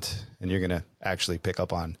relevant and you're going to actually pick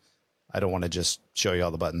up on. I don't want to just show you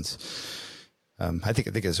all the buttons. I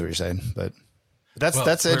think that's what you're saying, but that's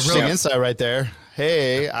interesting insight right there.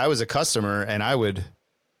 Hey, I was a customer and I would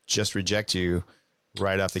just reject you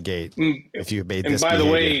right off the gate if you made this. And by the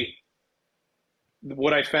way,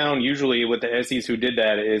 what I found usually with the SEs who did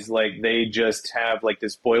that is like they just have like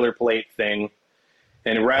this boilerplate thing,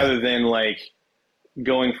 and rather than like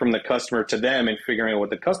going from the customer to them and figuring out what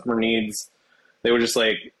the customer needs, they would just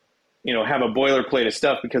like, you know, have a boilerplate of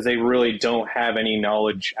stuff because they really don't have any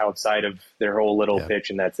knowledge outside of their whole little pitch,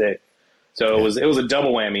 and that's it. So it was a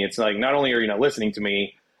double whammy. It's like, not only are you not listening to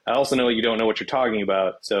me, I also know you don't know what you're talking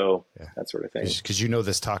about. So that sort of thing. Because you know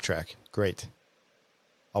this talk track. Great.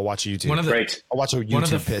 I'll watch a YouTube. I'll watch a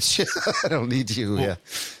YouTube pitch. I don't need you.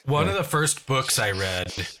 One of the first books I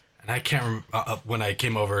read, and I can't remember when I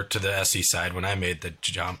came over to the SE side, when I made the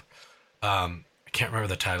jump, I can't remember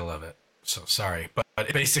the title of it. So sorry.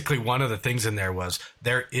 But basically one of the things in there was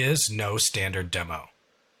there is no standard demo,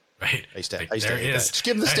 right? Just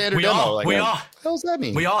give them the standard demo. What does that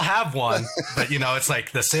mean? We all have one, but you know, it's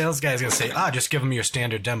like the sales guy's going to say, just give them your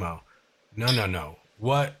standard demo. No.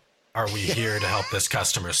 What are we here to help this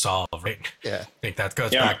customer solve, right? Yeah. I think that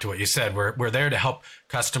goes back to what you said. We're there to help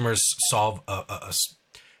customers solve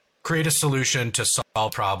create a solution to solve a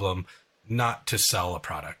problem, not to sell a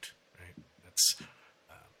product. Right?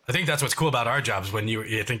 I think that's what's cool about our jobs. When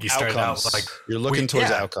you think you started out like you're looking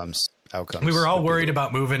towards outcomes. We were all worried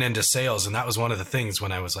about moving into sales, and that was one of the things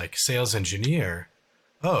when I was like sales engineer.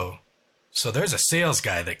 Oh, so there's a sales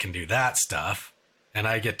guy that can do that stuff, and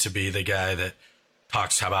I get to be the guy that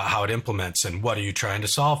talks about how it implements and what are you trying to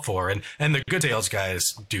solve for, and the good sales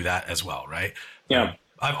guys do that as well, right? Yeah.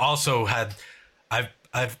 I've also had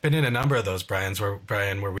I've been in a number of those Brian,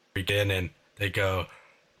 where we get in and they go,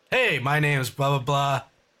 hey, my name's blah blah blah.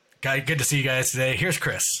 Guy, good to see you guys today. Here's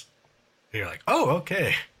Chris. You're like, oh,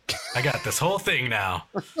 okay. I got this whole thing now.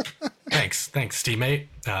 Thanks, teammate.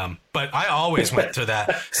 But I always went through that.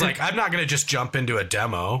 It's like, I'm not going to just jump into a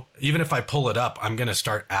demo. Even if I pull it up, I'm going to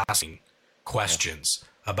start asking questions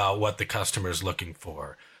about what the customer is looking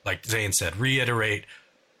for. Like Zane said, reiterate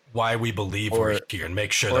why we believe we're here and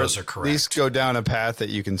make sure those are correct. At least go down a path that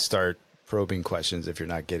you can start probing questions if you're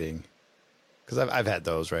not getting, because I've had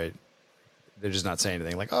those, right? They're just not saying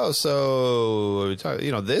anything like, oh, so,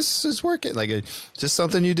 you know, this is working. Like, just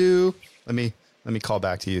something you do. Let me call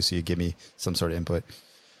back to you so you give me some sort of input.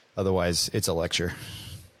 Otherwise, it's a lecture.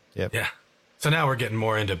 Yep. Yeah. So now we're getting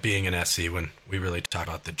more into being an SE when we really talk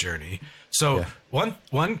about the journey. So one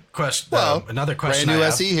question, another question. Brand new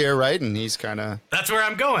SE here, right? And he's kind of. That's where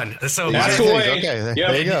I'm going. So that's the way. Okay,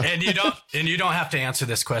 there you go. And you don't have to answer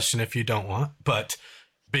this question if you don't want, but.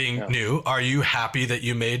 Being new, are you happy that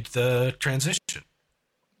you made the transition?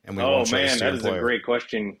 And we man, that is a great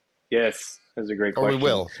question. Yes, that's a great question. Or we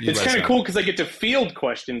will. It's kind of cool because I get to field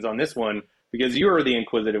questions on this one because you are the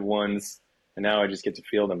inquisitive ones, and now I just get to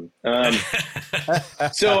field them.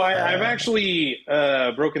 So I've actually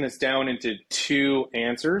broken this down into two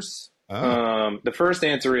answers. The first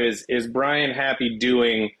answer is Bryan happy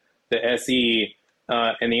doing the SE?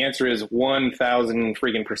 And the answer is 1,000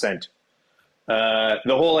 freaking %.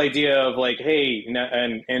 The whole idea of like, hey,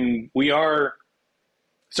 and we are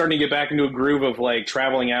starting to get back into a groove of like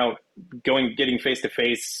traveling out, getting face to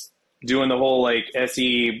face, doing the whole like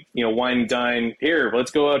SE, wine and dine. Here,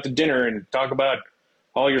 let's go out to dinner and talk about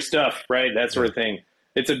all your stuff, right? That sort of thing.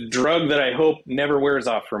 It's a drug that I hope never wears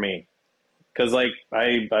off for me, because like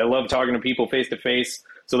I love talking to people face to face.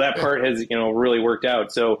 So that part has really worked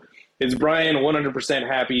out. So is Bryan 100%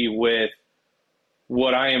 happy with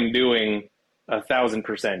what I am doing?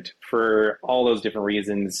 1,000% for all those different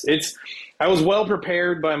reasons. I was well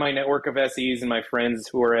prepared by my network of SEs and my friends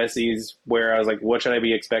who are SEs, where I was like, what should I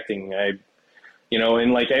be expecting?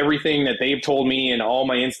 And like everything that they've told me and all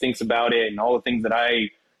my instincts about it and all the things that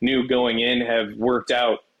I knew going in have worked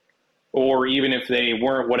out, or even if they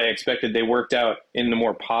weren't what I expected, they worked out in the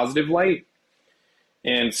more positive light.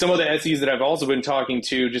 And some of the SEs that I've also been talking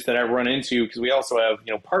to, just that I run into, because we also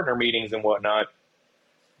have, partner meetings and whatnot,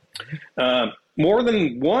 more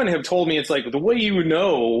than one have told me it's like the way you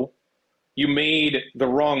made the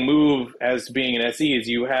wrong move as being an SE is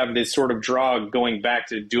you have this sort of draw going back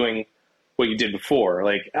to doing what you did before.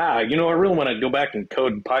 Like, I really want to go back and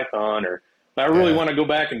code in Python, or I really want to go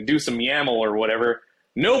back and do some YAML or whatever.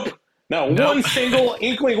 Nope. One single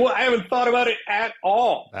inkling. Well, I haven't thought about it at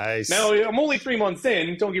all. Nice. Now, I'm only 3 months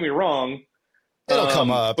in. Don't get me wrong. It'll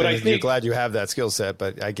come up, but you're glad you have that skill set,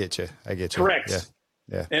 but I get you. Correct.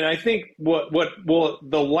 Yeah. And I think the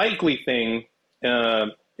likely thing,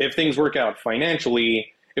 if things work out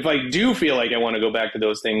financially, if I do feel like I want to go back to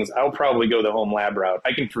those things, I'll probably go the home lab route.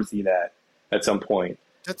 I can foresee that at some point.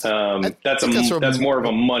 That's more of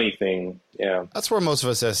a money thing. Yeah. That's where most of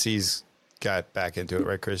us SCs got back into it,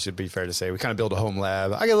 right, Chris? Should be fair to say. We kind of build a home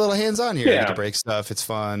lab. I get a little hands-on here. I get to break stuff. It's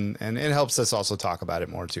fun. And it helps us also talk about it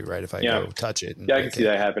more too, right? If I go touch it. I can see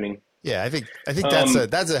that happening. Yeah, I think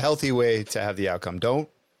that's a healthy way to have the outcome.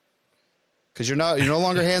 Because you're no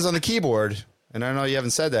longer hands on the keyboard, and I know you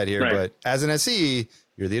haven't said that here, but as an SE,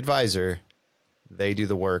 you're the advisor. They do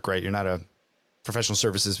the work, right? You're not a professional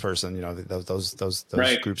services person. Those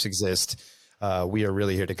groups exist. We are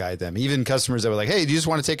really here to guide them. Even customers that were like, "Hey, do you just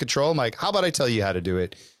want to take control?" I'm like, "How about I tell you how to do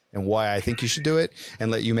it and why I think you should do it, and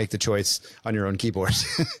let you make the choice on your own keyboard."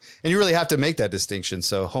 And you really have to make that distinction.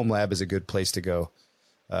 So, home lab is a good place to go.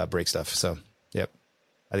 Break stuff. So, yep.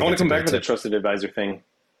 I want to come back to the trusted advisor thing,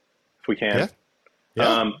 if we can.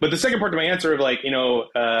 Yeah. But the second part of my answer of like,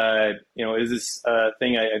 is this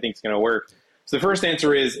thing I think is going to work? So the first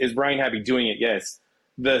answer is Bryan happy doing it? Yes.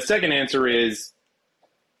 The second answer is,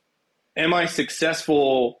 am I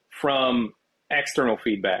successful from external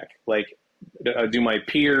feedback? Like, do my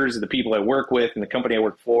peers, the people I work with, and the company I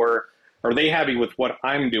work for, are they happy with what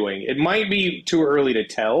I'm doing? It might be too early to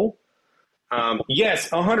tell. Yes,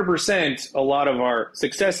 100%. A lot of our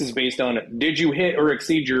success is based on, did you hit or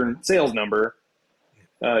exceed your sales number?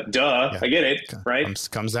 I get it, right?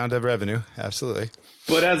 Comes down to revenue, absolutely.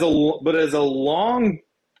 But as a long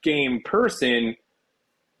game person,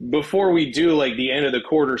 before we do like the end of the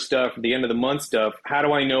quarter stuff, the end of the month stuff, how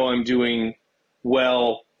do I know I'm doing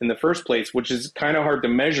well in the first place? Which is kind of hard to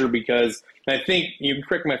measure, because I think, you can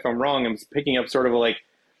correct me if I'm wrong, I'm picking up sort of like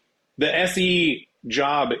the SE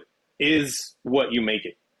job is what you make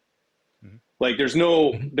it. Mm-hmm. Like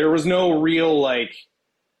there was no real, like,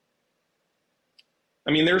 I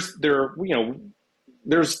mean, there's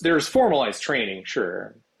formalized training,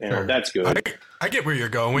 sure. know, that's good. I get where you're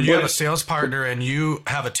going. When you have a sales partner and you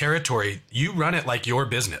have a territory, you run it like your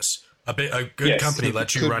business. A good company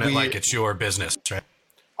lets you run it like it's your business, right?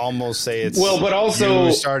 Almost say it's but also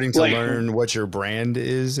you starting to learn what your brand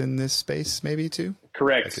is in this space, maybe too.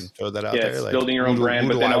 Correct. I can throw that out there. Like, building your own brand,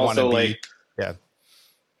 but then also like,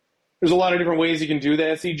 there's a lot of different ways you can do the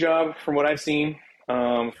SE job from what I've seen.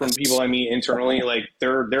 From people I meet internally, like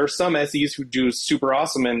there are some SEs who do super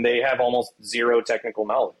awesome and they have almost zero technical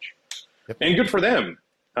knowledge, and good for them.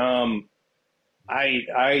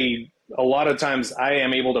 A lot of times I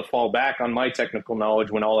am able to fall back on my technical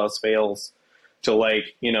knowledge when all else fails to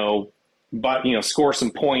score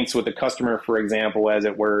some points with the customer, for example, as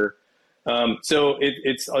it were. So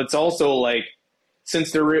it's also like,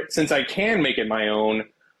 since I can make it my own,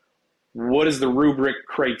 what is the rubric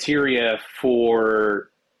criteria for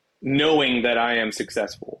knowing that I am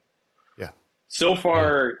successful? Yeah. So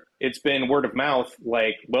far, it's been word of mouth.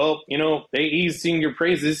 Like, well, he's singing your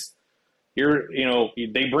praises.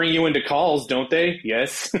 They bring you into calls, don't they?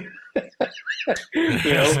 Yes.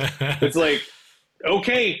 It's like,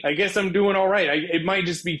 okay, I guess I'm doing all right. It might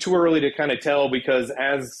just be too early to kind of tell, because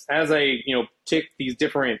as I, tick these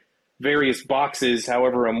different various boxes,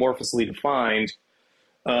 however amorphously defined,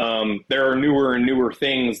 there are newer and newer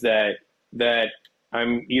things that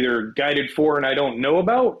I'm either guided for and I don't know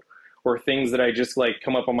about, or things that I just like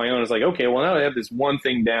come up on my own. It's like, okay, well, now I have this one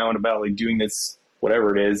thing down about like doing this,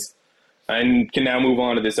 whatever it is, and can now move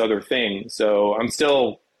on to this other thing. So I'm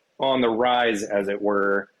still on the rise, as it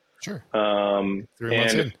were. Sure. 3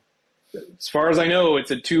 months in. As far as I know,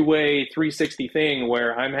 it's a two-way 360 thing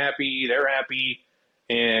where I'm happy, they're happy,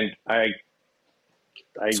 and I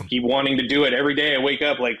keep wanting to do it every day. I wake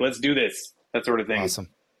up like, let's do this, that sort of thing. Awesome.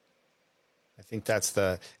 I think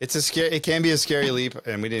it can be a scary leap.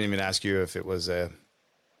 And we didn't even ask you if it was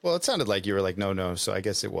well, it sounded like you were like, no. So I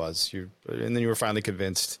guess it was and then you were finally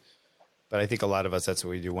convinced. But I think a lot of us, that's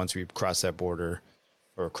what we do. Once we cross that border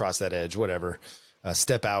or cross that edge, whatever,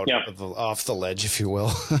 step out off the ledge, if you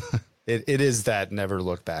will. It is that never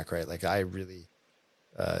look back, right? Like I really,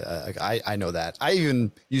 I know that. I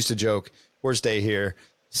even used to joke, worst day here,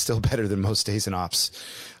 still better than most days in ops.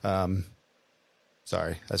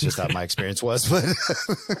 Sorry, that's just how my experience was. But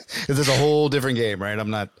because it's a whole different game, right? I'm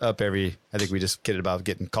not up I think we just kidded about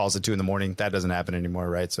getting calls at 2 a.m. That doesn't happen anymore,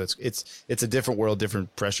 right? So it's a different world,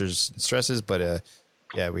 different pressures and stresses. But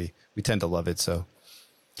we tend to love it. So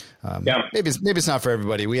maybe it's not for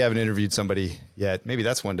everybody. We haven't interviewed somebody yet. Maybe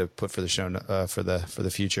that's one to put for the show for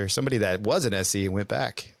the future. Somebody that was an SE and went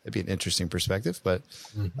back. That'd be an interesting perspective. But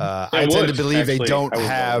I tend to believe they don't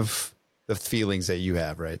have the feelings that you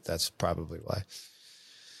have, right? That's probably why.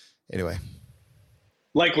 Anyway.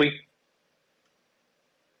 Likely.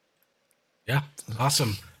 Yeah.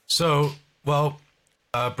 Awesome. So,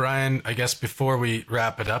 Bryan, I guess before we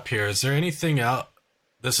wrap it up here, is there anything else?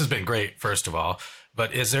 This has been great, first of all,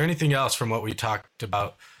 but is there anything else from what we talked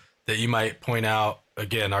about that you might point out?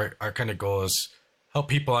 Again, our kind of goal is help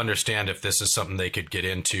people understand if this is something they could get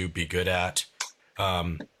into, be good at.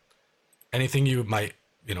 Anything you might,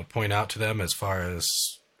 point out to them as far as,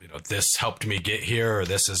 this helped me get here, or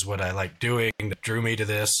this is what I like doing that drew me to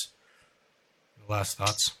this? Last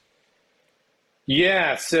thoughts?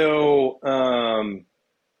 Yeah. So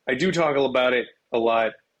I do talk about it a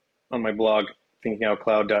lot on my blog,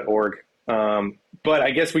 thinkingoutcloud.org. But I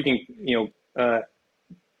guess we can,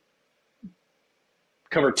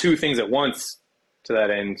 cover two things at once to that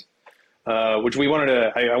end, which I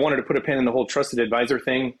wanted to put a pin in the whole trusted advisor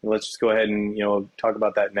thing. Let's just go ahead and, talk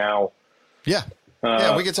about that now. Yeah.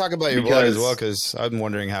 We could talk about your blog as well, because I'm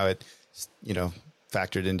wondering how it,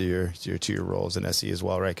 factored into your role as an SE as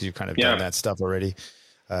well, right? Because you've kind of done that stuff already.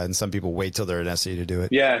 And some people wait till they're an SE to do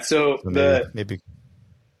it. Yeah. So maybe.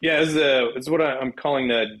 Yeah, it's what I'm calling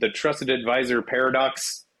the trusted advisor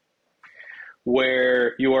paradox,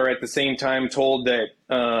 where you are at the same time told that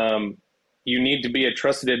you need to be a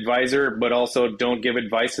trusted advisor, but also don't give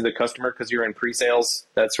advice to the customer because you're in pre-sales.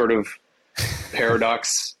 That sort of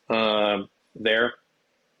paradox there.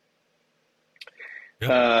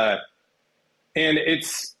 Yep. And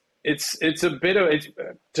it's a bit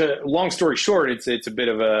of long story short, it's a bit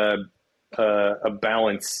of a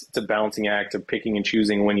balance. It's a balancing act of picking and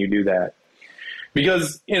choosing when you do that,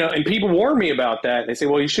 because and people warn me about that. They say,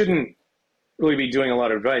 well, you shouldn't really be doing a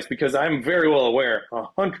lot of advice, because I'm very well aware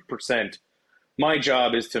 100% my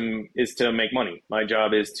job is to make money. My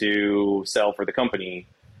job is to sell for the company.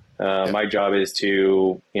 My job is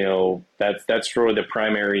to that's really the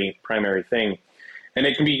primary thing. And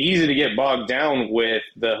it can be easy to get bogged down with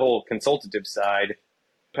the whole consultative side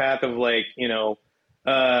path of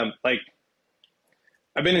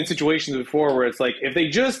I've been in situations before where it's like, if they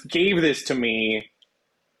just gave this to me,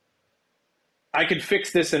 I could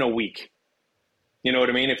fix this in a week. You know what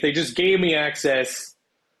I mean? If they just gave me access,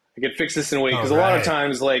 I could fix this in a week. Because a lot of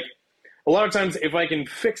times, if I can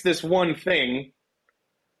fix this one thing,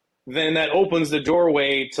 then that opens the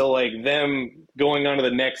doorway to like them going on to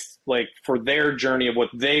the next, like for their journey of what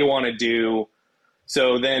they want to do.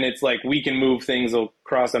 So then it's like we can move things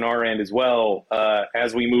across on our end as well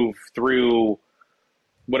as we move through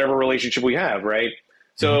whatever relationship we have, right?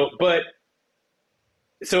 So,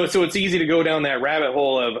 so it's easy to go down that rabbit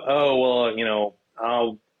hole of, oh, well, you know,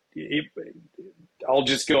 I'll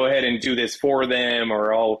just go ahead and do this for them,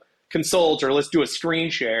 or I'll consult, or let's do a screen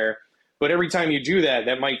share. But every time you do that,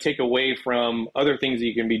 that might take away from other things that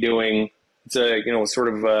you can be doing. It's a, you know, sort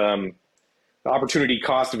of the opportunity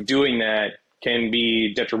cost of doing that can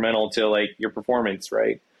be detrimental to like your performance,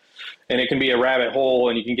 right? And it can be a rabbit hole,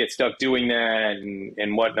 and you can get stuck doing that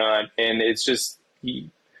and whatnot. And it's just,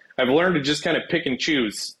 I've learned to just kind of pick and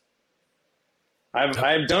choose.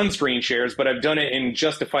 I've done screen shares, but I've done it in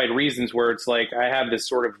justified reasons where it's like I have this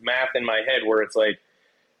sort of math in my head where it's like,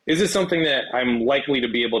 is this something that I'm likely to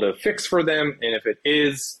be able to fix for them? And if it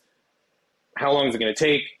is, how long is it going to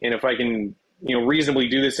take? And if I can, you know, reasonably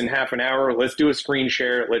do this in half an hour, let's do a screen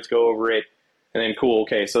share. Let's go over it. And then cool.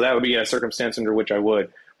 Okay. So that would be a circumstance under which I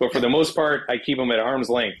would. But for the most part, I keep them at arm's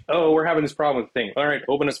length. Oh, we're having this problem with the thing. All right,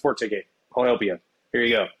 open a support ticket. I'll help you. Here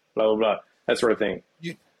you go. Blah, blah, blah. That sort of thing.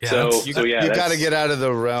 You got to get out of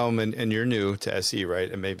the realm, and you're new to SE,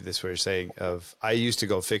 right? And maybe this is what you're saying of, I used to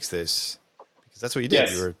go fix this, because that's what you did.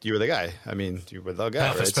 Yes. You were the guy. I mean, you were the guy,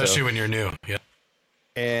 right? Especially when you're new. Yeah.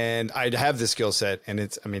 And I'd have this skill set, and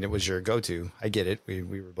it was your go-to. I get it. We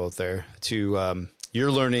were both there to,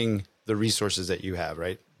 you're learning the resources that you have,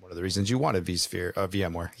 right? One of the reasons you wanted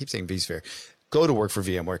VMware, I keep saying vSphere, go to work for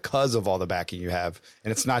VMware because of all the backing you have.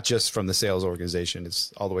 And it's not just from the sales organization,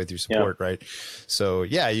 it's all the way through support, right? So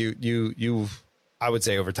yeah, I would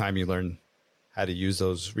say over time you learn how to use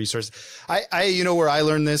those resources. You know where I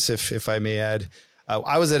learned this, if I may add,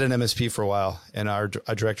 I was at an MSP for a while, and our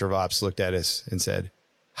director of ops looked at us and said,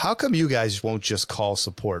 how come you guys won't just call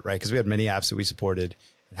support, right? Because we had many apps that we supported,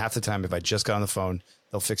 and half the time if I just got on the phone,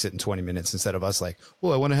 they'll fix it in 20 minutes instead of us like,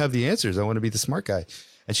 well, I want to have the answers. I want to be the smart guy.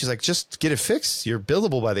 And she's like, just get it fixed. You're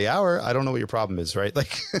billable by the hour. I don't know what your problem is, right?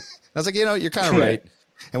 Like, I was like, you know, you're kind of right.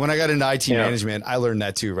 And when I got into IT management, I learned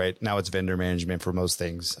that too, right? Now it's vendor management for most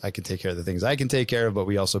things. I can take care of the things I can take care of, but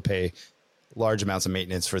we also pay large amounts of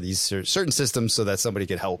maintenance for these certain systems so that somebody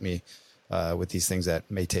could help me with these things that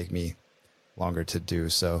may take me longer to do.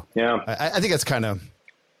 So yeah, I think that's kind of,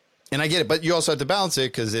 and I get it, but you also have to balance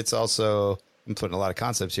it because it's also, I'm putting a lot of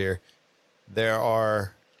concepts here. There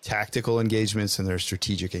are tactical engagements and there are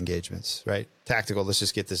strategic engagements, right? Tactical, let's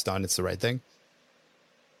just get this done. It's the right thing.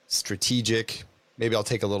 Strategic, maybe I'll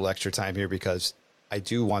take a little extra time here because I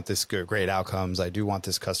do want this great outcomes. I do want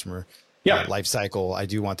this customer life cycle. I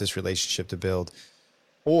do want this relationship to build.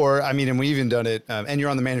 Or, I mean, and we even done it, and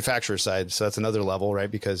you're on the manufacturer side. So that's another level, right?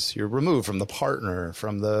 Because you're removed from the partner,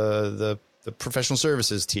 from the professional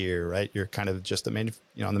services tier, right? You're kind of just on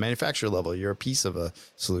the manufacturer level, you're a piece of a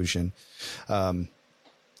solution. And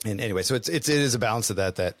anyway, so it is a balance of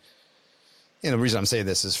that, the reason I'm saying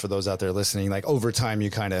this is for those out there listening, like over time, you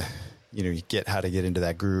kind of, you get how to get into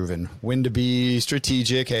that groove and when to be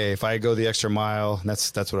strategic. Hey, if I go the extra mile,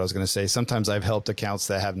 that's what I was going to say. Sometimes I've helped accounts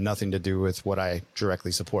that have nothing to do with what I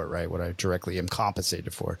directly support, right? What I directly am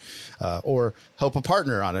compensated for, or help a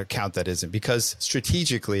partner on an account that isn't, because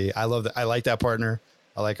strategically, I like that partner.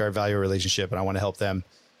 I like our value relationship and I want to help them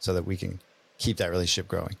so that we can keep that relationship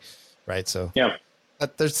growing. Right. So yeah,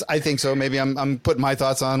 I think so. Maybe I'm putting my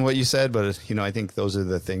thoughts on what you said, but I think those are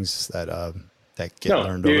the things that get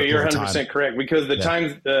learned over time. You're 100% correct, because the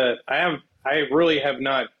times I really have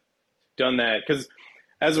not done that, because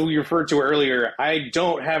as we referred to earlier, I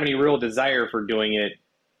don't have any real desire for doing it,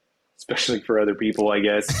 especially for other people, I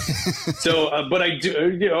guess. So, but I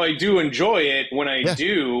do enjoy it when I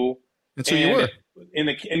do. And so you were. In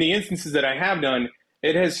the instances that I have done,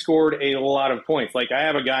 it has scored a lot of points. Like I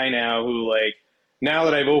have a guy now who, like, now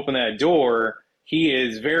that I've opened that door, he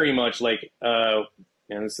is very much like, and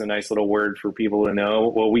this is a nice little word for people to know,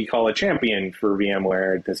 what we call a champion for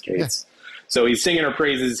VMware in this case. Yeah. So he's singing our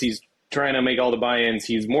praises. He's trying to make all the buy-ins.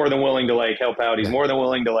 He's more than willing to like help out. He's more than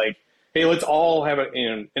willing to like, hey, let's all have it.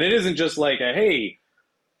 And it isn't just like hey,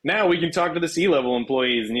 now we can talk to the C-level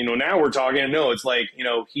employees and, now we're talking. No, it's like,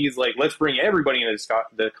 he's like, let's bring everybody into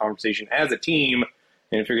the conversation as a team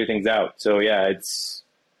and figure things out. So yeah,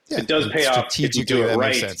 it does pay off if you do it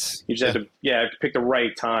right. You just have to pick the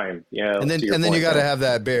right time. And then you got to have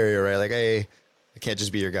that barrier, right? Like, hey, I can't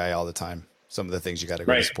just be your guy all the time. Some of the things you got to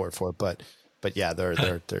go to support for, but yeah, there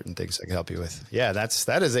are certain things I can help you with. Yeah,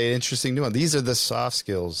 that is a interesting new one. These are the soft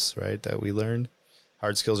skills, right, that we learn.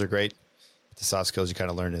 Hard skills are great. The soft skills you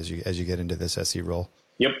kind of learn as you get into this SE role.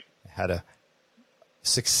 Yep. How to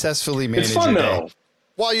successfully manage it's fun, your though. day.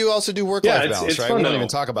 While you also do work-life balance, it's right? Fun, we don't though. even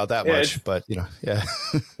talk about that much, but yeah.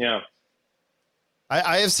 Yeah.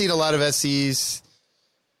 I have seen a lot of SEs.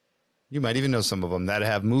 You might even know some of them that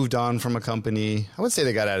have moved on from a company. I wouldn't say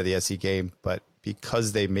they got out of the SE game, but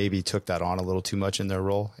because they maybe took that on a little too much in their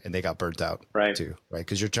role and they got burnt out too, right?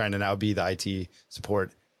 Because you're trying to now be the IT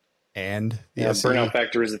support and the SE. Burnout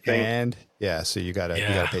factor is a thing. And so you gotta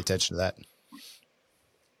pay attention to that.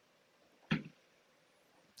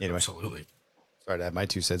 Anyway, absolutely. Sorry to add my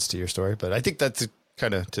 2 cents to your story, but I think that's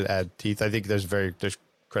kind of to add teeth. I think there's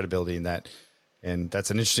credibility in that. And that's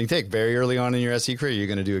an interesting take. Very early on in your SE career, you're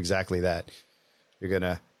going to do exactly that. You're going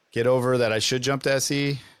to get over that I should jump to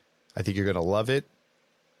SE. I think you're going to love it.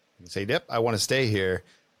 You say, yep, I want to stay here.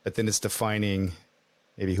 But then it's defining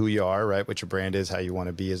maybe who you are, right? What your brand is, how you want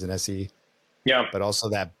to be as an SE. Yeah. But also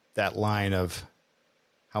that line of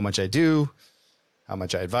how much I do, how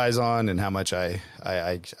much I advise on, and how much I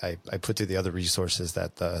put to the other resources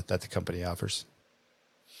that the company offers.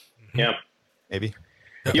 Yeah. Maybe.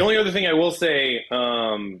 The only other thing I will say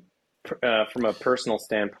from a personal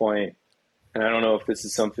standpoint, and I don't know if this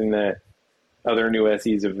is something that other new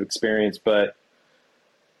SEs have experienced, but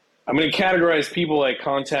I'm going to categorize people I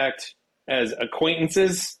contact as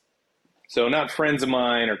acquaintances. So not friends of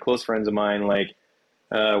mine or close friends of mine, like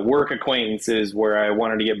work acquaintances where I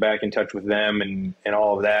wanted to get back in touch with them and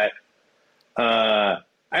all of that. I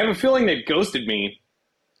have a feeling they've ghosted me.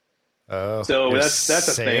 Oh, so that's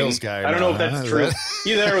a thing. I don't know if that's true.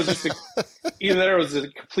 Either it was a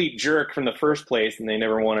complete jerk from the first place, and they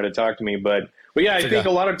never wanted to talk to me. But yeah, I think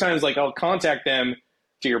a lot of times, like I'll contact them.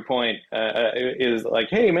 To your point, is like,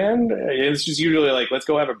 hey man, it's just usually like, let's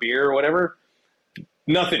go have a beer or whatever.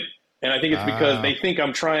 Nothing, and I think it's because they think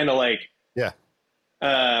I'm trying to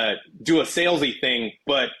do a salesy thing,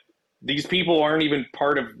 but these people aren't even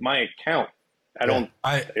part of my account.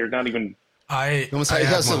 They're not even. You almost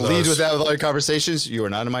have to lead with that with all your conversations. You are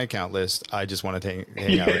not on my account list. I just want to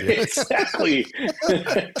hang out with you. Exactly.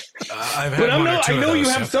 I know you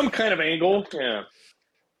have some kind of angle. Yeah.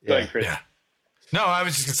 Go ahead, Chris. Yeah. No, I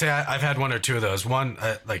was just gonna say I've had 1 or 2 of those. One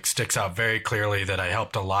sticks out very clearly that I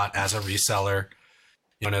helped a lot as a reseller.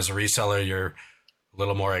 And as a reseller, you're a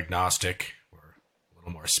little more agnostic or a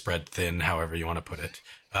little more spread thin, however you want to put it.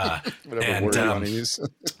 Whatever word you want to use.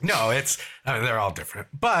 No, they're all different.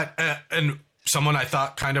 But and someone I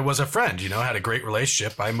thought kind of was a friend, had a great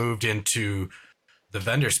relationship. I moved into the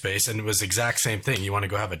vendor space and it was the exact same thing. You want to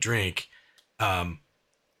go have a drink, and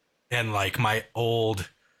like my old,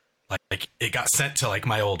 like it got sent to like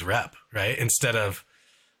my old rep, right? Instead of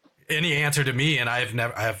any answer to me, and I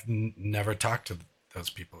have never talked to those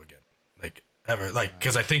people again, like ever, like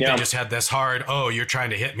because I think they just had this hard, you're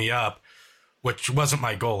trying to hit me up. Which wasn't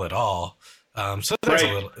my goal at all. So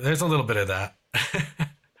there's a little bit of that.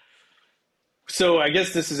 So I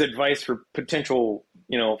guess this is advice for potential,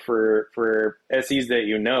 for SEs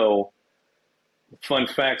that Fun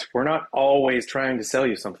fact, we're not always trying to sell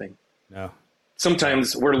you something. No.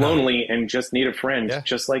 Sometimes we're lonely and just need a friend,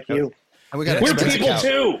 just like you. And we're people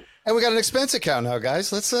too. And we got an expense account now,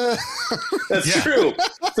 guys. Let's That's true.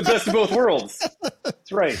 It's the best of both worlds.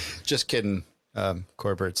 That's right. Just kidding.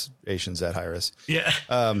 Corporations that hire us. Yeah.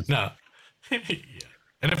 No. Yeah.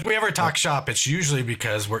 And if we ever talk shop, it's usually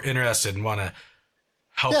because we're interested and want to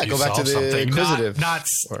help you solve something.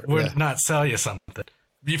 Not sell you something.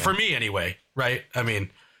 For me anyway, right? I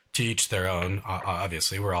mean, to each their own.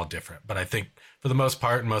 Obviously, we're all different. But I think for the most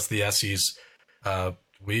part, most of the SEs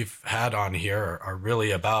we've had on here are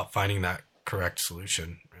really about finding that correct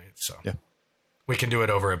solution, right? So we can do it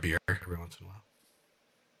over a beer every once in a while.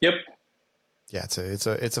 Yep. Yeah,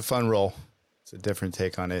 it's a fun role. It's a different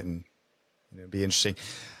take on it, and it'd be interesting.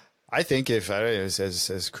 I think if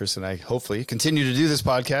as Chris and I hopefully continue to do this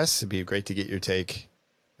podcast, it'd be great to get your take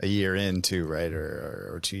a year in too, right,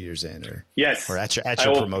 or 2 years in, or or at your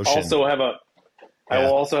promotion. I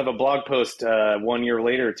will also have a blog post 1 year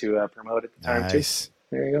later to promote at the time too.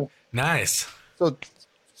 There you go. Nice.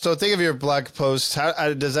 So think of your blog post.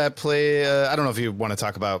 How does that play? I don't know if you want to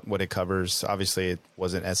talk about what it covers. Obviously, it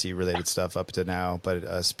wasn't SE related stuff up to now.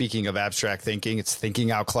 But speaking of abstract thinking, it's thinking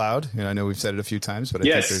out loud. I know we've said it a few times, but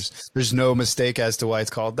I think there's no mistake as to why it's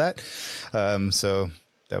called that. So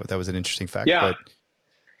that was an interesting fact. Yeah. But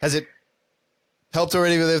has it helped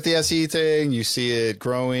already with the SE thing? You see it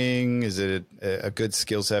growing? Is it a good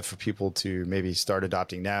skill set for people to maybe start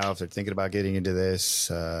adopting now if they're thinking about getting into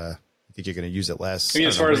this? I think you're going to use it less. I mean,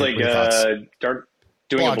 as far as like start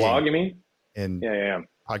doing a blog, you mean? And yeah.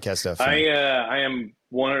 Podcast stuff. I am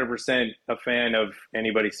 100% a fan of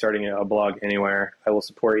anybody starting a blog anywhere. I will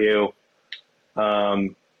support you for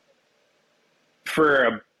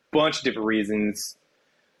a bunch of different reasons.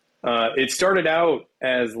 It started out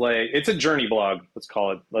as like, it's a journey blog, let's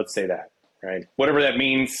call it. Let's say that, right? Whatever that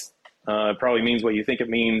means, it probably means what you think it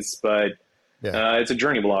means, but it's a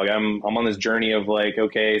journey blog. I'm on this journey of like,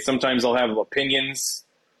 okay, sometimes I'll have opinions,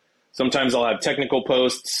 sometimes I'll have technical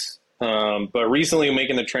posts. But recently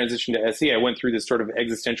making the transition to SE, I went through this sort of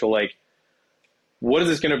existential, like, what is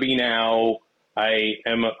this going to be now? I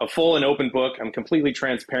am a full and open book. I'm completely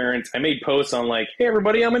transparent. I made posts on like, hey,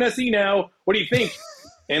 everybody, I'm an SE now. What do you think?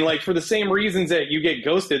 And like, for the same reasons that you get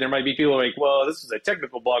ghosted, there might be people like, well, this was a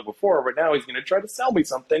technical blog before, but now he's going to try to sell me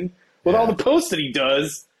something with all the posts that he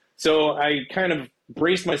does. So I kind of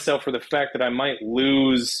braced myself for the fact that I might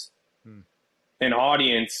lose an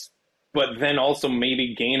audience, but then also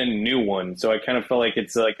maybe gain a new one. So I kind of felt like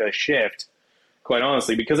it's like a shift, quite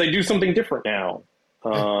honestly, because I do something different now.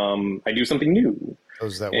 I do something new.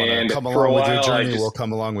 Those that want to come along with your journey will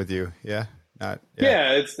come along with you. Yeah. And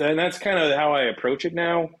that's kind of how I approach it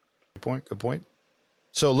now. Good point.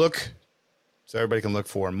 So everybody can look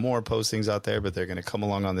for more postings out there, but they're going to come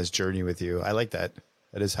along on this journey with you. I like that.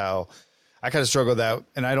 That is how I kind of struggle with that.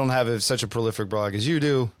 And I don't have such a prolific blog as you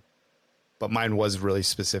do, but mine was really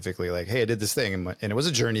specifically like, hey, I did this thing. And it was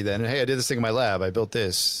a journey then. And hey, I did this thing in my lab. I built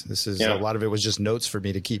this. A lot of it was just notes for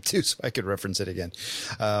me to keep too, so I could reference it again.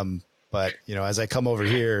 But as I come over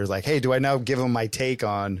here, like, hey, do I now give them my take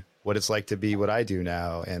on what it's like to be what I do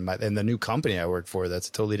now, and the new company I work for, that's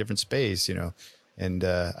a totally different space, and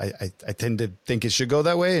I tend to think it should go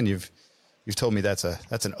that way. And you've told me that's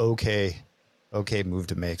an okay move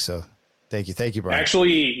to make. So thank you, Bryan.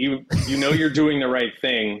 Actually, you're doing the right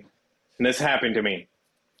thing. And this happened to me.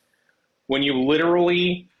 When you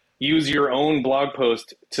literally use your own blog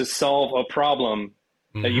post to solve a problem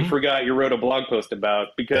that you forgot you wrote a blog post about,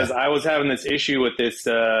 because I was having this issue with this,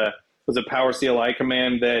 was a power CLI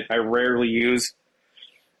command that I rarely use.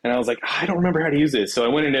 And I was like, I don't remember how to use this. So I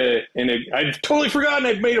went I'd totally forgotten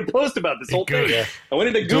I'd made a post about this whole thing. Yeah. I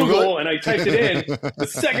went into Google and I typed it in. The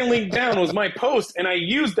second link down was my post, and I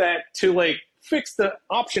used that to like fix the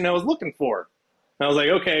option I was looking for. And I was like,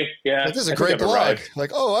 okay, yeah. This is a great blog.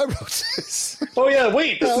 Like, oh, I wrote this. Oh yeah,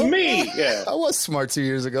 wait, this is me. Yeah. I was smart 2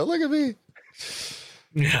 years ago. Look at me.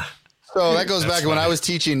 Yeah. So that goes back when I was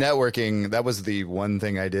teaching networking. That was the one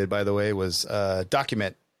thing I did, by the way, was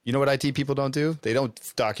document. You know what IT people don't do? They don't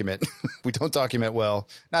document. We don't document well.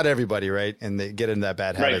 Not everybody, right? And they get into that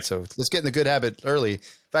bad habit. Right. So let's get in the good habit early. In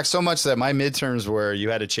fact, so much that my midterms where you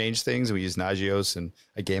had to change things. We used Nagios and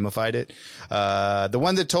I gamified it. The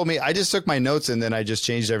one that told me, I just took my notes and then I just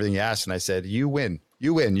changed everything you asked. And I said, you win.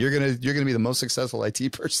 You're gonna be the most successful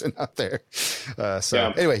IT person out there.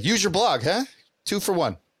 Anyway, use your blog, huh? 2 for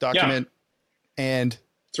 1. Document and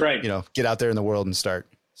that's right. Get out there in the world and start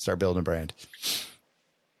building a brand.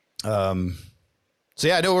 So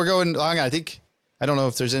yeah, I know we're going long. I don't know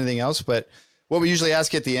if there's anything else, but what we usually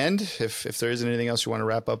ask at the end, if there isn't anything else you want to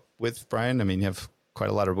wrap up with, Bryan, I mean, you have quite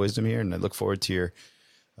a lot of wisdom here, and I look forward to your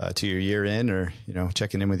year in, or,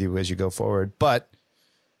 checking in with you as you go forward. But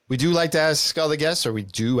we do like to ask all the guests, or we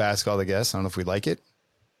do ask all the guests. I don't know if we like it.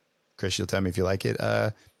 Chris, you'll tell me if you like it.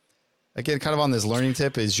 Again, kind of on this learning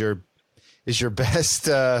tip, is your best,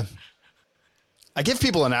 I give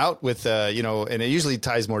people an out with, and it usually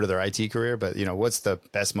ties more to their IT career, but what's the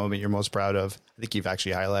best moment you're most proud of? I think you've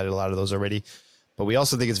actually highlighted a lot of those already, but we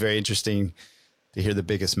also think it's very interesting to hear the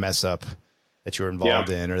biggest mess up that you were involved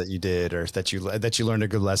in, or that you did, or that you learned a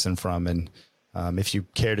good lesson from. And if you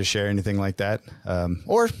care to share anything like that,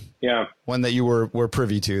 or one that you were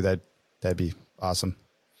privy to, that'd be awesome.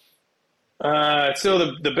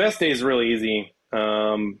 So the best day is really easy.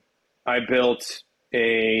 I built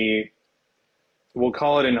we'll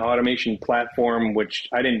call it an automation platform, which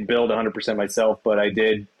I didn't build 100% myself, but I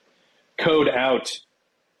did code out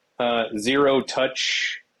zero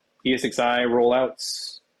touch ESXi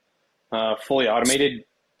rollouts, fully automated.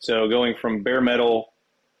 So going from bare metal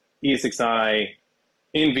ESXi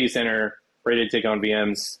in vCenter, ready to take on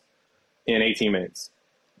VMs in 18 minutes.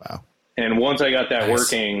 Wow. And once I got that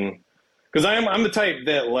working, because I'm the type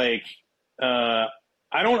that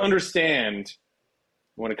I don't understand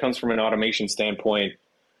when it comes from an automation standpoint.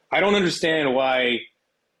 I don't understand why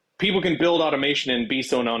people can build automation and be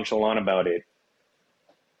so nonchalant about it.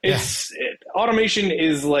 Automation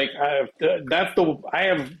is like I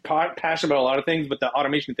have passion about a lot of things, but the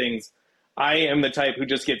automation things, I am the type who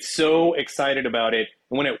just gets so excited about it,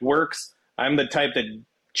 and when it works, I'm the type that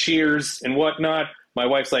cheers and whatnot. My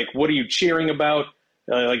wife's like, "What are you cheering about?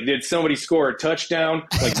 Like, did somebody score a touchdown?"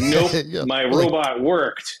 Like, nope, Yeah, my robot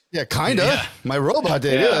worked. Yeah, kind of. Yeah. My robot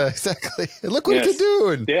did. Yeah, exactly. Look what it can do.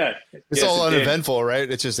 And Yeah, it's all uneventful, right?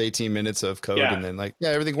 It's just 18 minutes of code, and then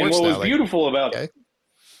everything works. And what now. was beautiful about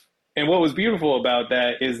And what was beautiful about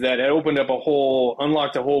that is that it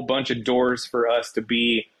unlocked a whole bunch of doors for us to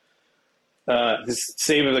be, this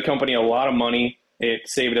saved the company a lot of money. It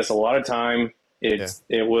saved us a lot of time.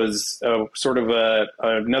 It was sort of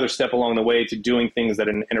another step along the way to doing things that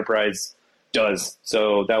an enterprise does.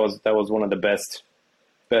 So that was one of the best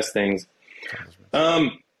things.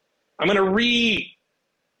 I'm gonna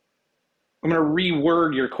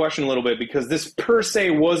reword your question a little bit, because this per se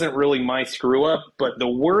wasn't really my screw up, but the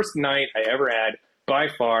worst night I ever had by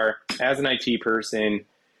far as an IT person.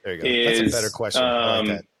 There you go. That's a better question. I like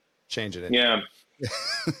that. Change it. Yeah.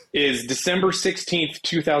 Is December 16th,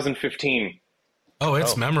 2015. Oh,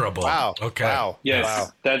 it's memorable. Wow. Okay. Wow. Yes. Wow.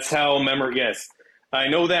 That's how Yes. I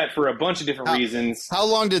know that for a bunch of different reasons. How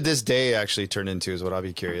long did this day actually turn into is what I'll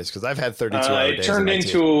be curious, because I've had 32-hour days. It turned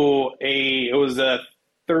into it was a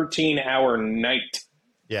 13-hour night.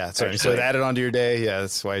 Yeah, sorry. So it added onto your day. Yeah,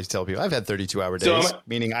 that's why I tell people I've had 32-hour days,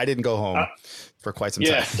 meaning I didn't go home for quite some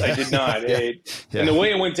time. Yes, I did not. And the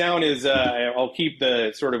way it went down is I'll keep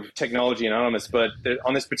the sort of technology anonymous, but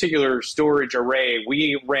on this particular storage array,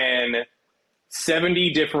 we ran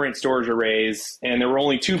 70 different storage arrays, and there were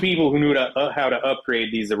only 2 people who knew how to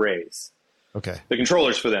upgrade these arrays. Okay. The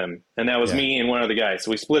controllers for them, and that was me and one other guy.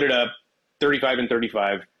 So we split it up, 35 and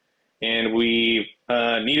 35, and we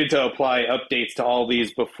needed to apply updates to all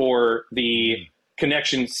these before the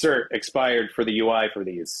connection cert expired for the UI for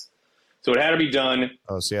these. So it had to be done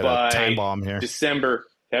so you had by a time bomb here. December.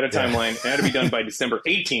 It had a timeline. It had to be done by December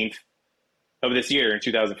 18th of this year in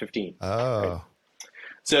 2015. Oh. Right?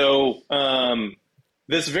 So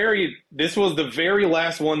this was the very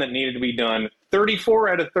last one that needed to be done. 34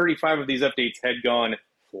 out of 35 of these updates had gone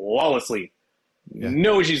flawlessly. Yeah.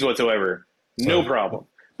 No issues whatsoever. No problem.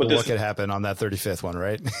 But what could happen on that 35th one,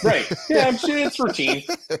 right? Right. Yeah, I'm sure it's routine.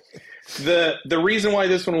 The reason why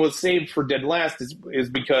this one was saved for dead last is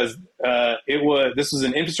because this was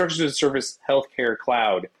an infrastructure as a service healthcare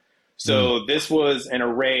cloud. So this was an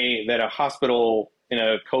array that a hospital in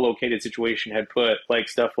a co-located situation had put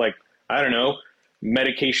stuff like, I don't know,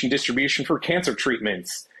 medication distribution for cancer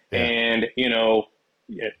treatments and,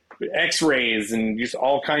 x-rays and just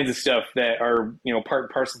all kinds of stuff that are, part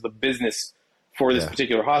and parcel of the business for this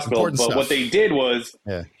particular hospital. Important but stuff. what they did was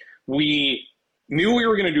we knew we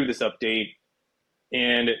were going to do this update,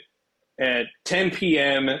 and at 10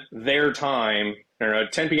 p.m. their time, or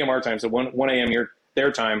 10 p.m. our time, so 1 a.m.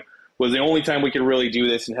 their time, was the only time we could really do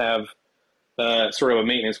this and have sort of a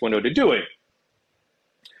maintenance window to do it.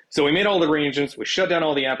 So we made all the arrangements, we shut down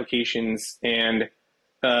all the applications, and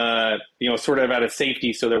sort of out of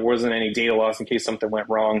safety, so there wasn't any data loss in case something went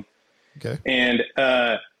wrong. Okay. And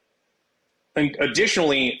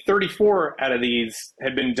additionally, 34 out of these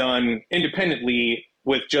had been done independently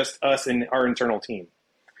with just us and our internal team.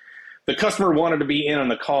 The customer wanted to be in on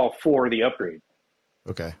the call for the upgrade.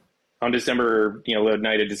 Okay. On December, the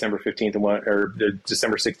night of December 15th or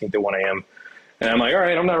December 16th at 1 a.m. And I'm like, all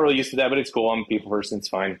right, I'm not really used to that, but it's cool. I'm a people person. It's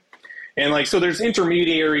fine. And so there's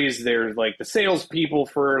intermediaries. There's the sales people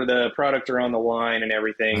for the product are on the line and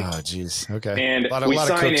everything. Oh, geez. Okay. And we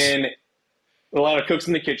sign in. A lot of cooks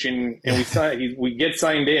in the kitchen, and we get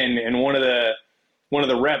signed in, and one of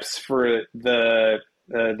the reps for the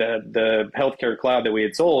healthcare cloud that we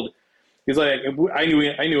had sold, he's like, I knew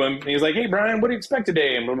him, and he's like, hey Bryan, what do you expect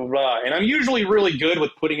today? And blah blah blah. And I'm usually really good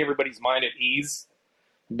with putting everybody's mind at ease,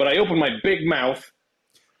 but I opened my big mouth,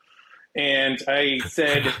 and I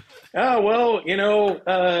said, oh well,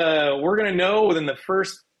 we're gonna know within the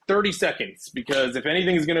first 30 seconds, because if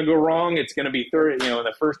anything's going to go wrong, it's going to be in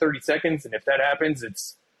the first 30 seconds. And if that happens,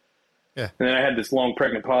 it's, and then I had this long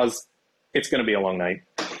pregnant pause. It's going to be a long night.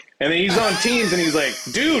 And then he's on Teams and he's like,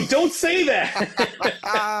 dude, don't say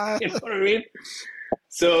that. You know what I mean?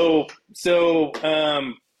 So,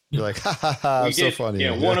 you're like, ha ha ha, I'm so funny.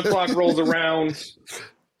 1 o'clock rolls around,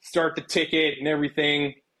 start the ticket and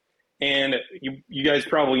everything. And you guys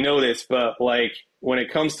probably know this, but when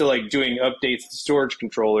it comes to doing updates to storage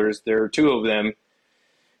controllers, there are 2 of them,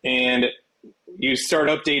 and you start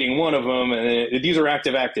updating one of them, and these are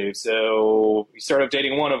active. So you start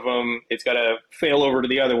updating one of them, it's got to fail over to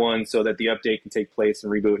the other one so that the update can take place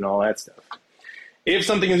and reboot and all that stuff. if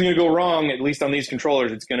something is going to go wrong, at least on these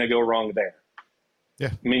controllers, it's going to go wrong there.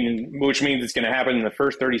 Yeah. I mean, which means it's going to happen in the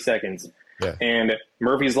first 30 seconds. Yeah. And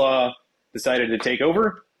Murphy's Law decided to take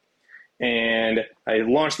over, and I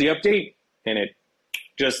launched the update, and it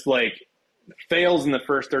just like fails in the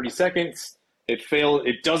first 30 seconds.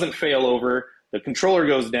 It doesn't fail over. The controller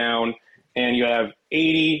goes down, and you have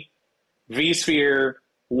 80 vSphere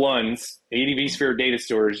ones, 80 vSphere data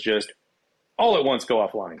stores just all at once go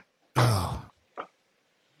offline. Oh.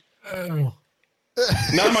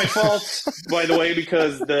 Not my fault, by the way,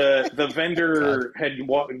 because the vendor had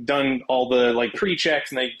done all the like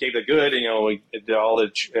pre-checks and they gave the good, and, all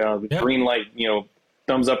the green light,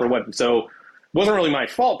 thumbs up or what. So it wasn't really my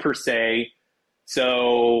fault per se.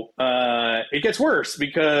 So it gets worse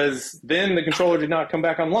because then the controller did not come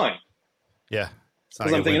back online. Yeah.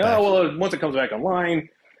 Because I'm thinking, once it comes back online,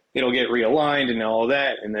 it'll get realigned and all of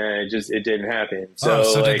that, and then it didn't happen.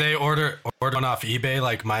 So, did they order one off eBay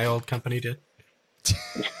like my old company did?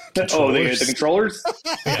 The controllers?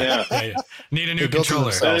 Yeah. Need a new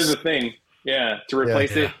controller. That is the thing. Yeah, to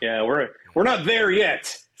replace it. Yeah, we're not there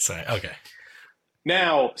yet. Sorry. Okay.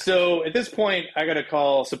 Now, so at this point, I got to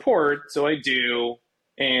call support. So I do,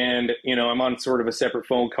 and I'm on sort of a separate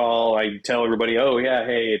phone call. I tell everybody,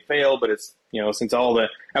 hey, it failed, but it's since all the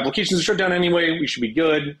applications are shut down anyway, we should be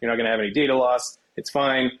good. You're not going to have any data loss. It's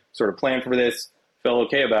fine. Sort of planned for this. Felt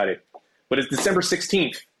okay about it. But it's December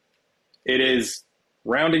 16th. It is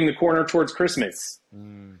rounding the corner towards Christmas.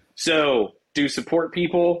 So do support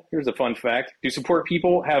people, here's a fun fact, do support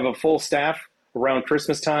people have a full staff around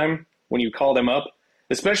Christmas time when you call them up?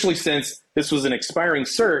 Especially since this was an expiring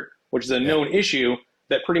cert, which is a known issue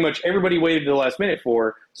that pretty much everybody waited to the last minute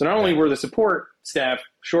for. So not only were the support staff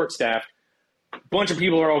short-staffed, a bunch of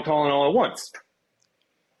people are all calling all at once.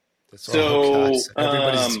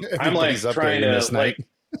 I'm like trying to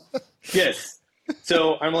yes.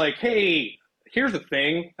 So I'm like, hey, here's the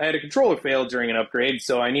thing. I had a controller fail during an upgrade,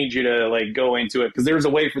 so I need you to go into it, because there's a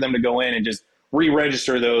way for them to go in and just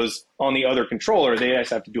re-register those on the other controller. They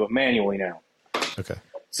just have to do it manually now. Okay.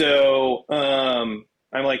 So I'm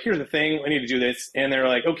like, here's the thing. I need to do this. And they're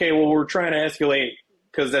like, okay, well, we're trying to escalate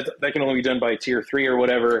because that can only be done by tier 3 or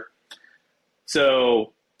whatever.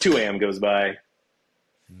 So 2 a.m. goes by.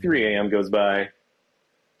 3 a.m. goes by.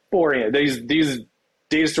 4 a.m. These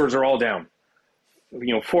data stores are all down.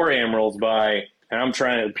 4 a.m. rolls by,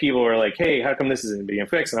 and people are like, hey, how come this isn't being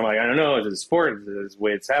fixed? And I'm like, I don't know. It's a support. This is the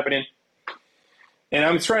way it's happening. And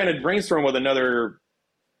I'm trying to brainstorm with another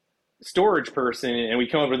storage person, and we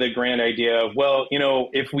come up with a grand idea of, well,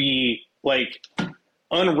 if we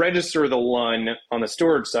unregister the one on the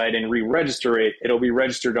storage side and re-register it, it'll be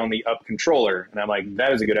registered on the up controller. And I'm like,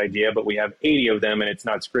 that is a good idea, but we have 80 of them and it's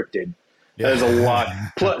not scripted. That is a lot.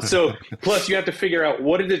 Plus you have to figure out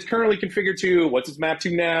what it is currently configured to, what's it's mapped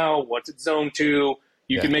to now, what's it zoned to.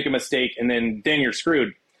 You can make a mistake, and then you're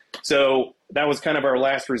screwed. So that was kind of our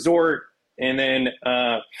last resort. And then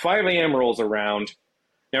 5 a.m. rolls around.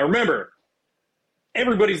 Now remember,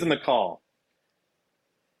 everybody's in the call.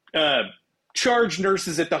 Charge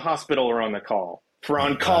nurses at the hospital are on the call for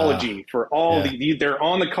oncology, for all they're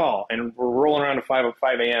on the call, and we're rolling around to 5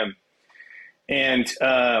 a.m. And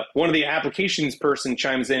one of the applications person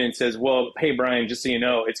chimes in and says, well, hey, Brian, just so you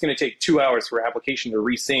know, it's going to take 2 hours for application to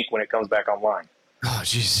resync when it comes back online. Oh,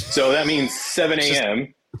 jeez. So that means 7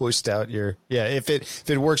 a.m. Pushed out if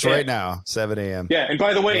it works right now, 7 a.m. Yeah, and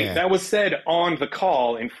by the way, that was said on the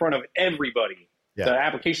call in front of everybody. Yeah. The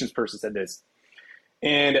applications person said this.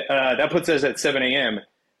 And that puts us at 7 a.m.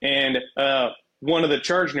 And one of the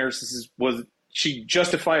charge nurses she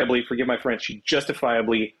justifiably, forgive my French, she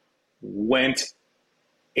justifiably went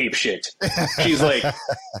apeshit. She's like,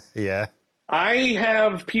 yeah, I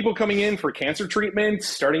have people coming in for cancer treatment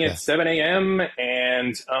starting at 7 a.m.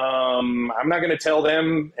 and I'm not going to tell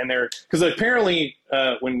them. And because apparently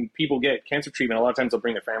when people get cancer treatment, a lot of times they'll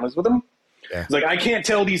bring their families with them. Yeah. It's like, I can't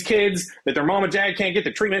tell these kids that their mom and dad can't get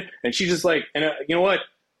the treatment. And she's just like, and you know what?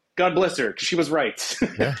 God bless her, because she was right.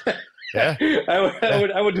 Yeah. Yeah.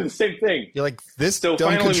 I would do the same thing. You're like, this dumb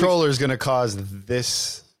controller is going to cause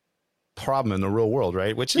this problem in the real world,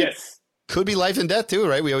 right? Which could be life and death too,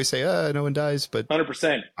 right? We always say, no one dies, but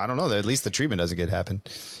 100%. I don't know. At least the treatment doesn't happen.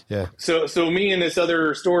 Yeah. So me and this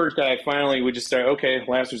other storage guy, finally, we just started, okay,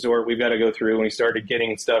 last resort, we've got to go through. And we started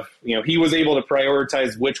getting stuff, he was able to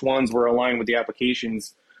prioritize which ones were aligned with the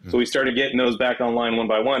applications. So we started getting those back online one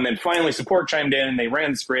by one. Then finally support chimed in and they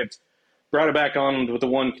ran the script, brought it back on with the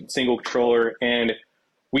one single controller, and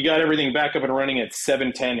we got everything back up and running at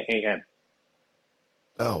 7:10 a.m.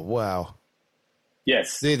 Oh, wow.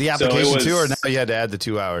 Yes. The application too, or now you had to add the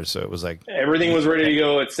 2 hours, so it was like everything was ready to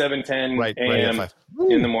go at 7:10 a.m.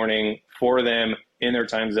 in the morning for them in their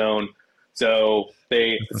time zone. So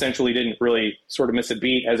they essentially didn't really sort of miss a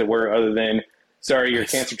beat, as it were, other than, sorry, your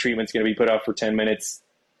cancer treatment's going to be put off for 10 minutes.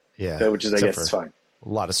 Yeah. So, which is, I guess, is fine. A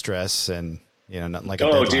lot of stress and, nothing like a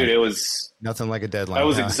deadline. Dude, it was... Nothing like a deadline. I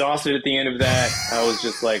was exhausted at the end of that. I was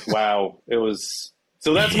just like, wow. It was...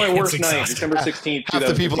 So that's my worst night, December 16th. Half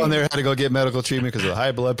the people on there had to go get medical treatment because of the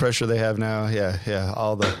high blood pressure they have now. Yeah.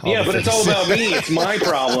 All the but it's all about me. It's my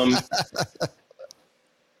problem.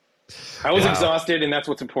 I was exhausted, and that's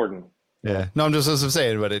what's important. Yeah. No, I'm just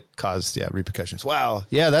saying, but it caused, repercussions. Wow.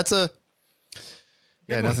 Yeah, that's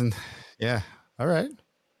nothing. Yeah. All right.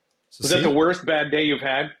 So was that the worst bad day you've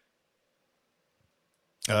had?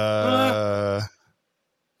 Yeah,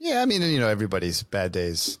 I mean, everybody's bad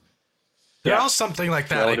days. They're all something like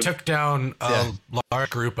that. They took down a large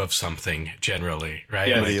group of something generally, right?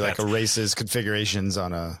 Yeah, like erases configurations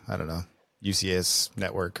on a, I don't know, UCS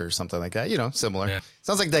network or something like that. Similar. Yeah.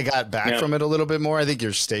 Sounds like they got back from it a little bit more. I think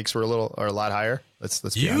your stakes were a lot higher. Let's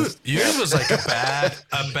be honest. Yours was like a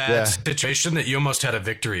bad situation that you almost had a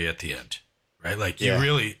victory at the end, right? Like you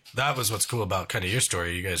really, that was what's cool about kind of your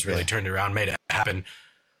story. You guys really turned around, made it happen.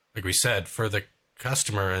 Like we said, for the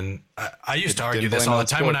customer. And I used to argue this all the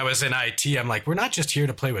time when I was in IT. I'm like, we're not just here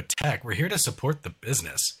to play with tech. We're here to support the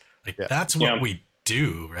business. Like that's what we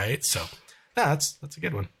do, right? So that's a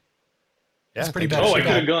good one. Yeah, it's pretty bad. I could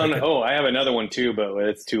have gone. I have another one too, but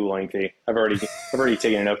it's too lengthy. I've already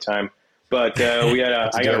taken enough time. But I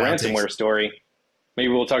got a ransomware story.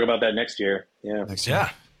 Maybe we'll talk about that next year. Yeah. Next year.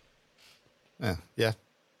 Yeah.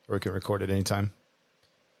 Or we can record it anytime.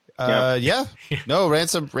 No,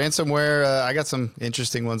 ransomware. I got some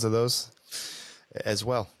interesting ones of those as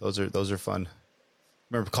well. Those are fun. I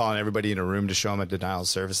remember calling everybody in a room to show them a denial of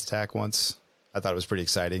service attack once. I thought it was pretty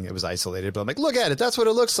exciting. It was isolated, but I'm like, look at it. That's what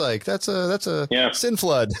it looks like. That's a sin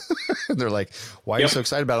flood. And they're like, why are you so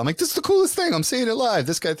excited about it? I'm like, this is the coolest thing. I'm seeing it live.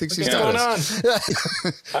 This guy thinks he's got us.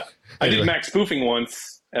 I did Mac spoofing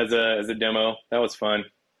once as a demo. That was fun.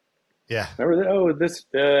 Yeah. Remember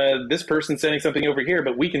that? This person's sending something over here,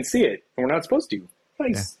 but we can see it, and we're not supposed to.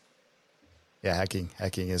 Nice. Yeah, hacking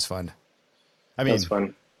is fun. I mean, that's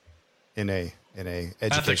fun. In a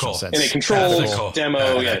educational sense. In a controlled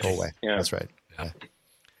demo, way. Yeah. That's right. Yeah.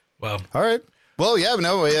 Well, all right. Well,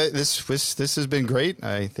 this has been great.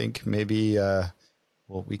 I think maybe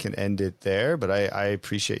we can end it there, but I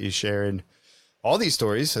appreciate you sharing all these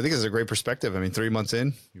stories. I think it's a great perspective. I mean, 3 months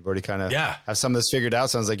in, you've already kind of have some of this figured out.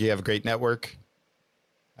 Sounds like you have a great network.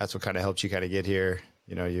 That's what kind of helped you kind of get here.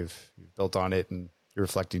 You've built on it and you're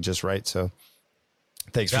reflecting just right. So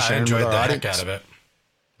thanks for sharing. I enjoyed the heck out of it.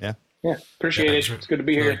 Yeah. Appreciate it. It's good to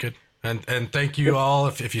be here. Good. And thank you all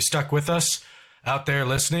if you stuck with us out there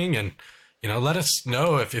listening, and let us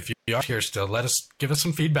know if you are here still. Give us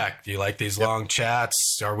some feedback. Do you like these long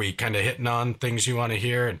chats? Are we kind of hitting on things you want to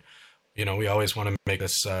hear? And we always want to make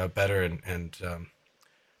this better and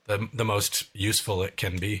the most useful it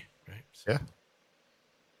can be. Right? So.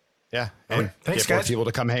 Yeah. And thanks, get more guys. People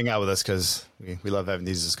to come hang out with us because we love having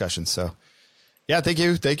these discussions. So, thank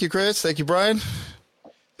you, Chris. Thank you, Brian.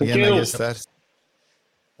 Again, I guess that's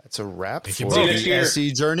a wrap for the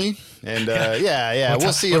SE journey. And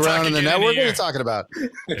we'll see you around in the network. What are you talking about?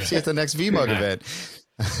 See you at the next VMUG event.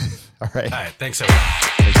 All right. All right. Thanks, everyone.